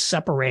necessarily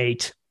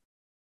separate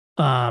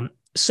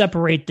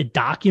the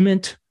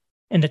document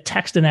and the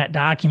text in that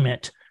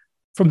document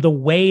from the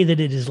way that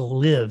it is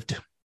lived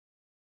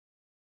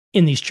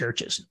in these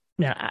churches.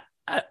 Now,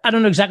 I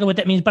don't know exactly what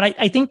that means, but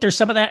I think there's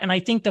some of that. And I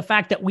think the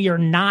fact that we are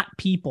not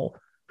people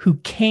who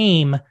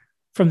came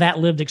from that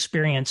lived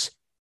experience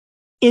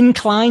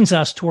inclines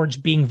us towards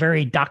being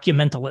very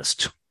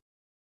documentalist,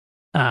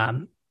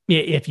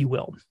 if you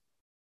will.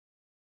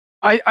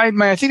 I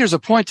think there's a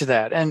point to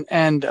that,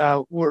 and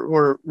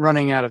we're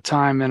running out of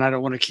time, and I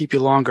don't want to keep you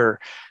longer,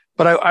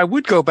 but I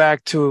would go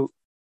back to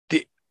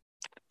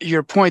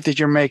your point that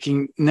you're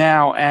making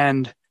now,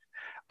 and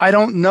I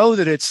don't know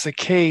that it's the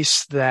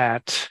case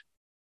that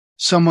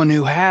someone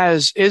who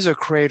is a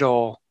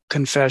cradle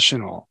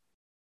confessional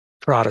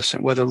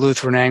Protestant, whether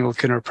Lutheran,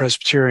 Anglican, or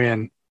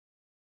Presbyterian,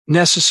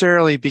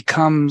 necessarily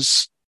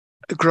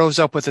grows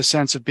up with a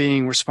sense of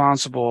being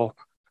responsible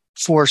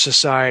for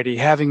society,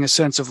 having a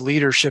sense of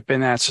leadership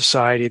in that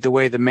society the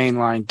way the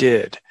mainline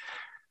did.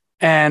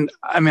 And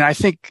I mean,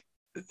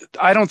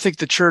 I don't think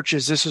the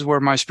church's, this is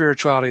where my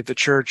spirituality of the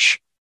church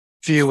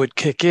view would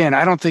kick in.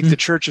 I don't think the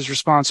church's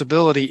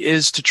responsibility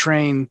is to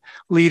train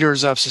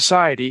leaders of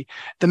society.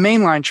 The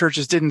mainline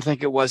churches didn't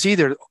think it was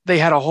either. They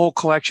had a whole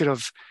collection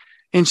of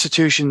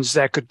institutions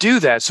that could do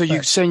that. So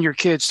you send your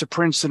kids to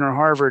Princeton or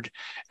Harvard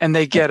and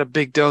they get a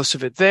big dose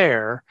of it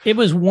there. It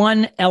was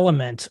one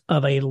element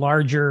of a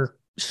larger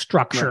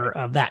structure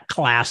of that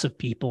class of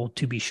people,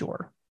 to be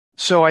sure.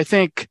 So I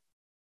think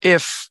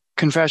if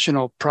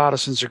confessional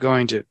Protestants are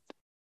going to,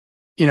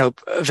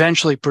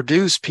 eventually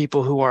produce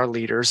people who are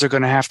leaders, they're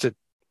going to have to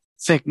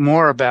think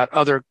more about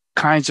other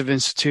kinds of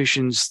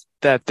institutions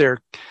that their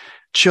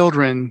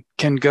children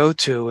can go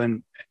to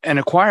and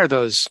acquire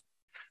those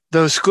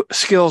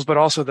skills, but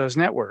also those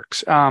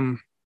networks.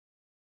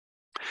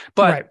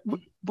 But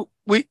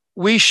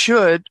we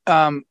should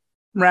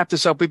wrap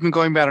this up. We've been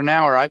going about an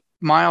hour.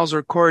 Miles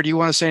or Corey, do you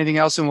want to say anything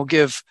else? And we'll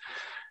give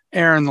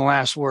Aaron the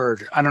last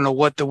word. I don't know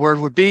what the word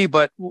would be,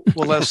 but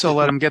we'll still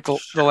let him get the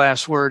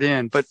last word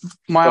in. But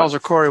Miles or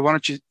Corey, why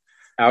don't you?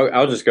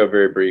 I'll just go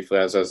very briefly.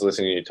 As I was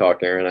listening to you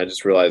talk, Aaron, I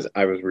just realized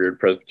I was weird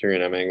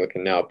Presbyterian. I'm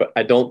Anglican now, but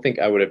I don't think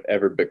I would have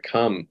ever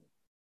become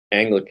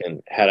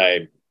Anglican had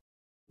I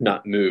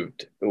not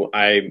moved.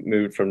 I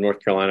moved from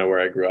North Carolina, where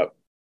I grew up,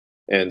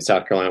 and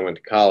South Carolina, went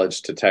to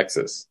college, to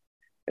Texas.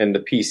 And the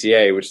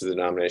PCA, which is the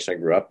denomination I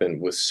grew up in,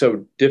 was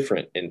so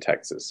different in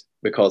Texas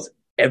because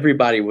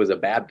everybody was a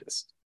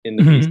Baptist in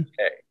the PCA.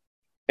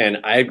 And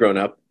I had grown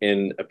up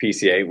in a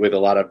PCA with a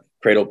lot of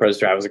cradle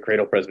Presbyterian. I was a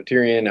cradle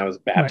Presbyterian. I was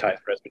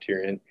baptized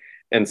Presbyterian.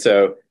 And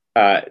so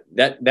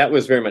that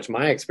was very much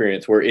my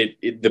experience, where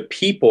the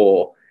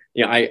people,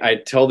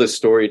 I tell this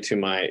story to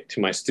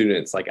my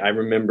students. Like, I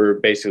remember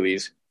basically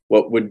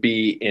what would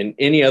be in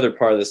any other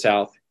part of the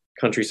South,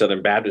 country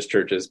Southern Baptist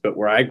churches, but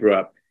where I grew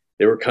up,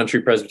 there were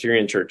country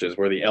Presbyterian churches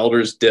where the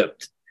elders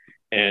dipped,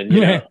 and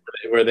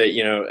where they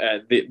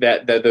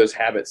those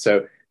habits.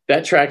 So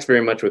that tracks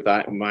very much with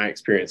my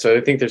experience. So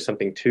I think there's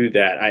something to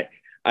that.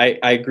 I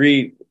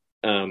agree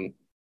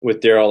with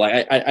Daryl.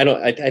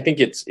 I think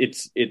it's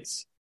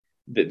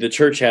the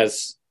church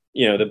has,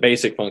 the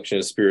basic function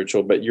is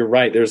spiritual, but you're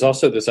right. There's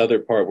also this other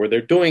part where they're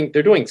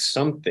doing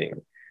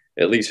something,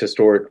 at least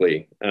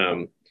historically,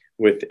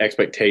 with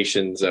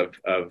expectations of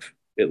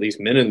at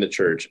least men in the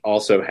church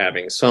also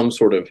having some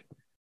sort of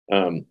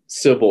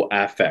civil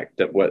affect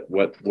of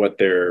what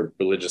their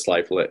religious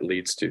life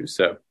leads to.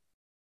 So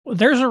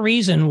There's a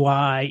reason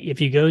why if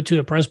you go to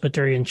a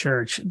Presbyterian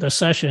church, the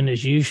session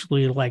is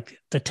usually like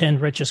the 10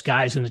 richest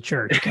guys in the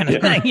church kind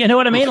of thing. You know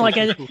what I mean? Like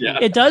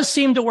it does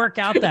seem to work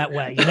out that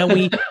way.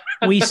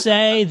 We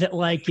say that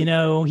like,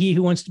 he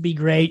who wants to be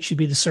great should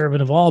be the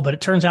servant of all, but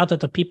it turns out that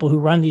the people who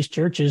run these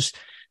churches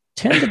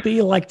tend to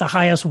be like the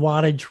highest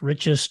wattage,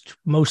 richest,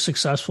 most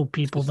successful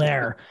people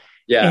there.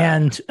 Yeah.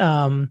 And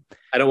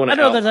I don't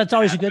know that that's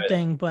always a good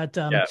thing, but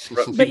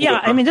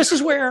yeah, I mean, this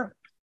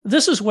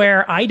is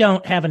where I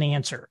don't have an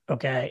answer.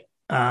 Okay.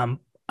 I'm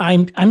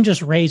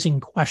just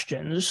raising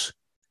questions,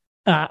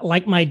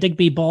 like my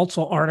Digby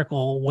Baltzell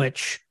article,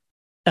 which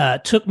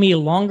took me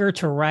longer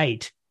to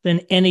write than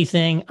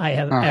anything I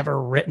have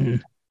ever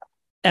written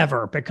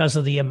ever, because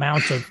of the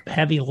amount of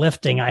heavy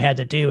lifting I had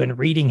to do in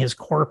reading his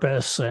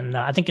corpus. And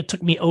I think it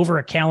took me over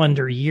a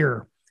calendar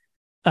year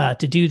to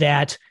do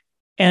that.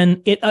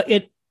 And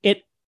it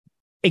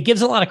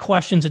gives a lot of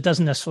questions. It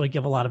doesn't necessarily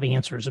give a lot of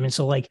answers. I mean,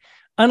 so like,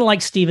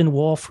 unlike Stephen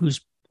Wolfe,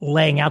 who's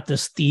laying out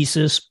this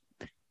thesis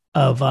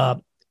of,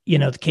 the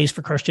case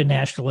for Christian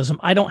nationalism,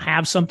 I don't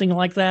have something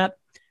like that.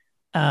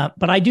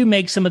 But I do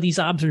make some of these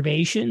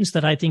observations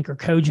that I think are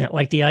cogent,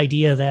 like the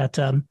idea that,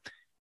 a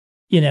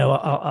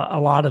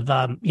lot of,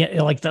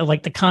 like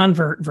the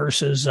convert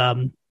versus,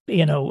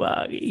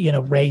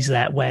 raised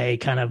that way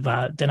kind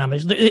of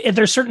denomination.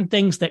 There's certain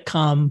things that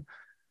come,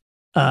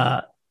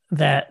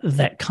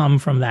 that come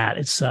from that.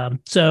 It's I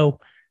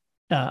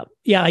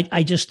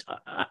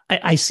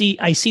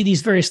see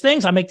these various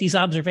things. I make these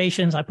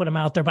observations. I put them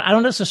out there, but I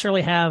don't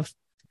necessarily have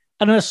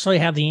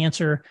the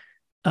answer.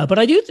 But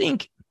I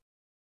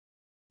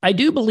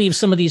do believe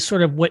some of these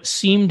sort of what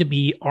seem to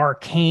be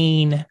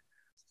arcane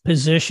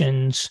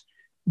positions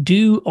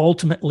do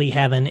ultimately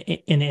have an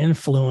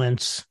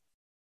influence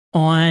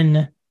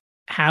on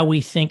how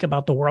we think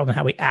about the world and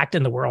how we act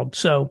in the world.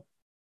 So,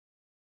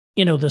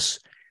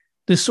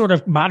 this sort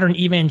of modern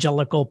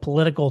evangelical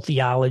political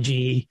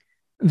theology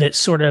that's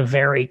sort of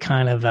very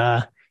kind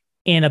of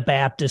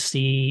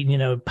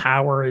Anabaptisty,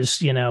 power is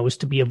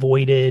to be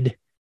avoided,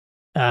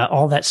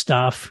 all that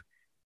stuff,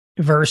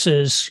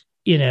 versus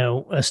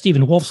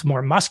Stephen Wolfe's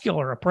more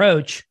muscular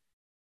approach.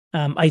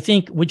 I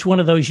think which one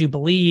of those you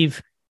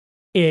believe,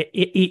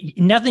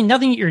 nothing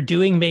that you're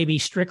doing may be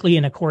strictly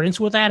in accordance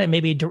with that.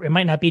 It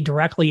might not be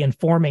directly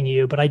informing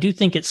you, but I do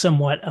think it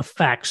somewhat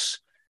affects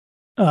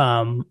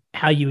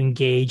how you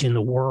engage in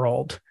the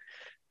world.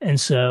 And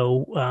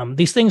so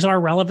these things are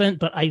relevant,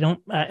 but I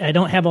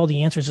don't have all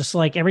the answers. It's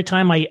like every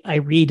time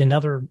I read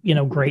another,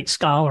 great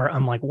scholar,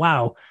 I'm like,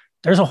 wow,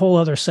 there's a whole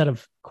other set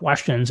of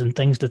questions and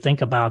things to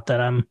think about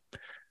that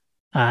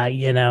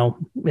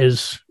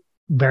is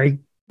very,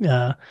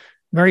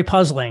 very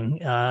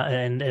puzzling.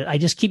 And I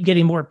just keep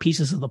getting more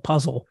pieces of the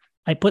puzzle.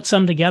 I put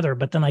some together,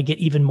 but then I get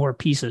even more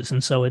pieces.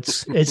 And so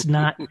it's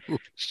not,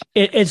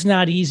 it's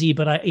not easy,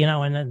 but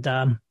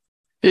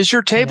is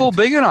your table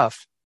big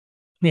enough?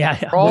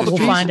 Yeah, we'll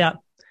find out.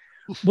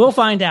 We'll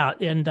find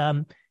out. And,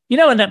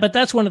 but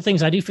that's one of the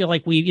things I do feel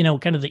like we,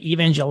 kind of the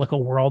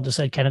evangelical world has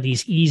had kind of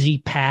these easy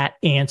pat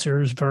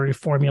answers, very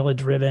formula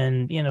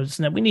driven,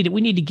 we need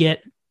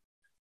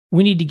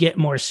to get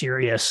more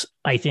serious,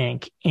 I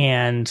think.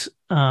 And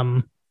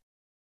so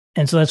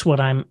that's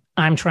what I'm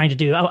trying to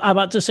do. I'm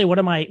about to say, one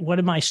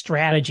of my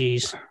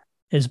strategies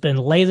has been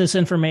lay this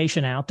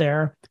information out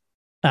there.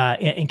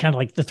 In kind of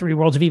like the three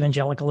worlds of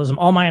evangelicalism,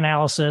 all my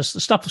analysis, the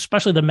stuff,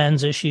 especially the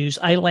men's issues,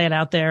 I lay it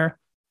out there.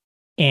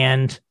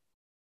 And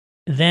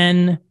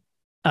then,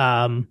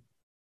 the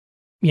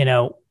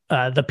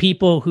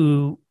people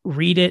who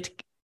read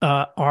it,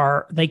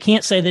 they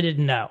can't say they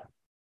didn't know.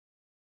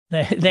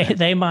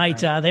 They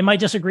might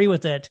disagree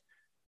with it,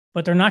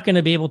 but they're not going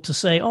to be able to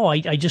say, oh,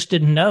 I just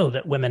didn't know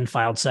that women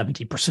filed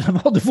 70%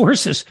 of all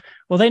divorces.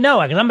 Well, they know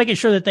it, because I'm making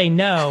sure that they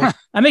know.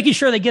 I'm making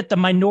sure they get the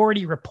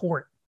minority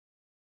report.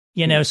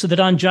 So that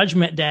on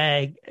Judgment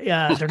Day,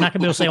 they're not going to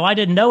be able to say, "Oh, I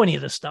didn't know any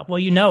of this stuff." Well,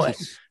 you know it.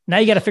 Now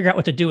you got to figure out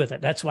what to do with it.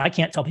 That's why I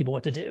can't tell people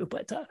what to do,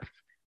 but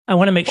I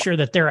want to make sure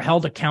that they're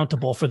held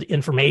accountable for the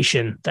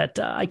information that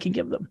I can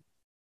give them.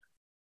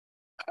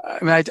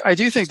 I mean, I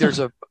do think there's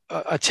a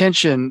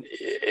tension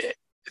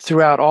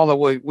throughout all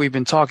that we've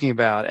been talking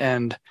about,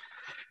 and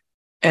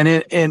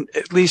in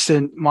at least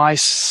in my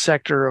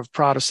sector of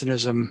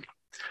Protestantism,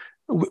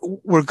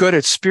 we're good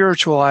at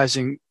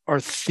spiritualizing or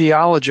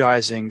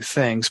theologizing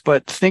things,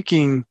 but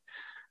thinking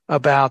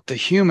about the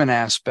human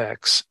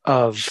aspects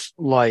of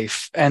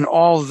life and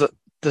all the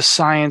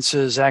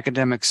sciences,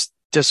 academics,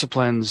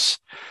 disciplines,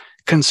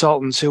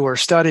 consultants who are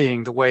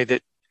studying the way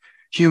that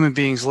human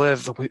beings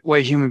live, the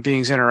way human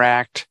beings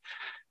interact,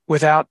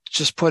 without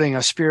just putting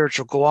a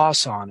spiritual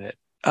gloss on it,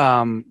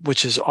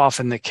 which is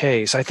often the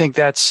case. I think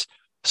that's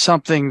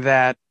something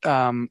that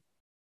the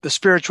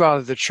spirituality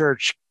of the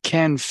church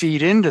can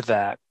feed into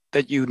that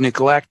you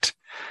neglect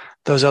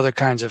those other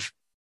kinds of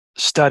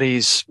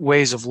studies,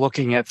 ways of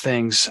looking at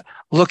things,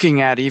 looking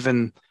at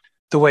even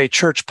the way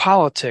church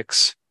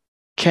politics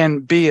can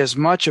be as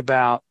much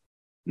about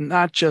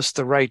not just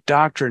the right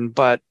doctrine,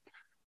 but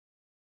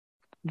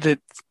the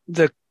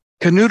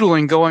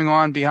canoodling going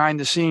on behind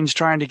the scenes,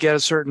 trying to get a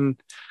certain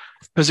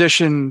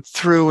position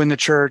through in the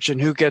church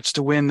and who gets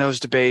to win those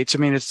debates. I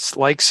mean, it's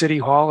like City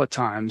Hall at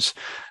times.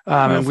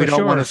 And we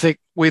don't want to think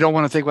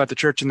about the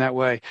church in that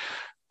way.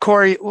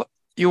 Corey,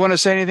 you want to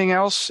say anything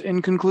else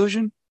in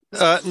conclusion?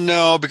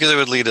 No, because it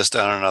would lead us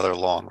down another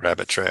long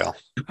rabbit trail.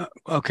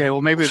 Okay,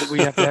 well, maybe we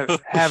have to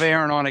have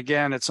Aaron on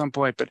again at some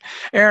point. But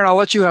Aaron, I'll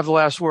let you have the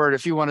last word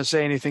if you want to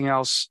say anything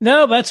else.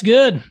 No, that's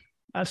good.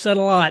 I've said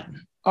a lot.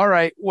 All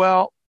right.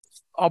 Well,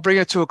 I'll bring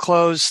it to a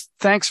close.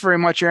 Thanks very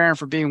much, Aaron,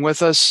 for being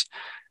with us.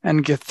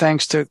 And give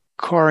thanks to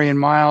Corey and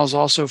Miles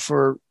also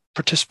for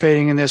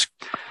participating in this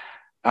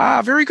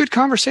very good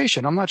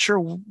conversation. I'm not sure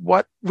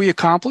what we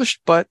accomplished,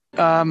 but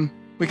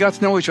we got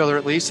to know each other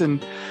at least,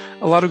 and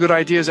a lot of good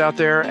ideas out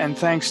there. And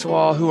thanks to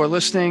all who are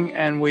listening.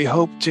 And we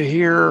hope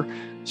to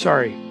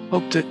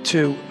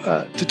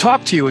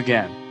talk to you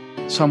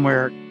again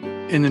somewhere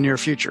in the near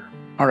future.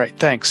 All right.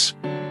 Thanks.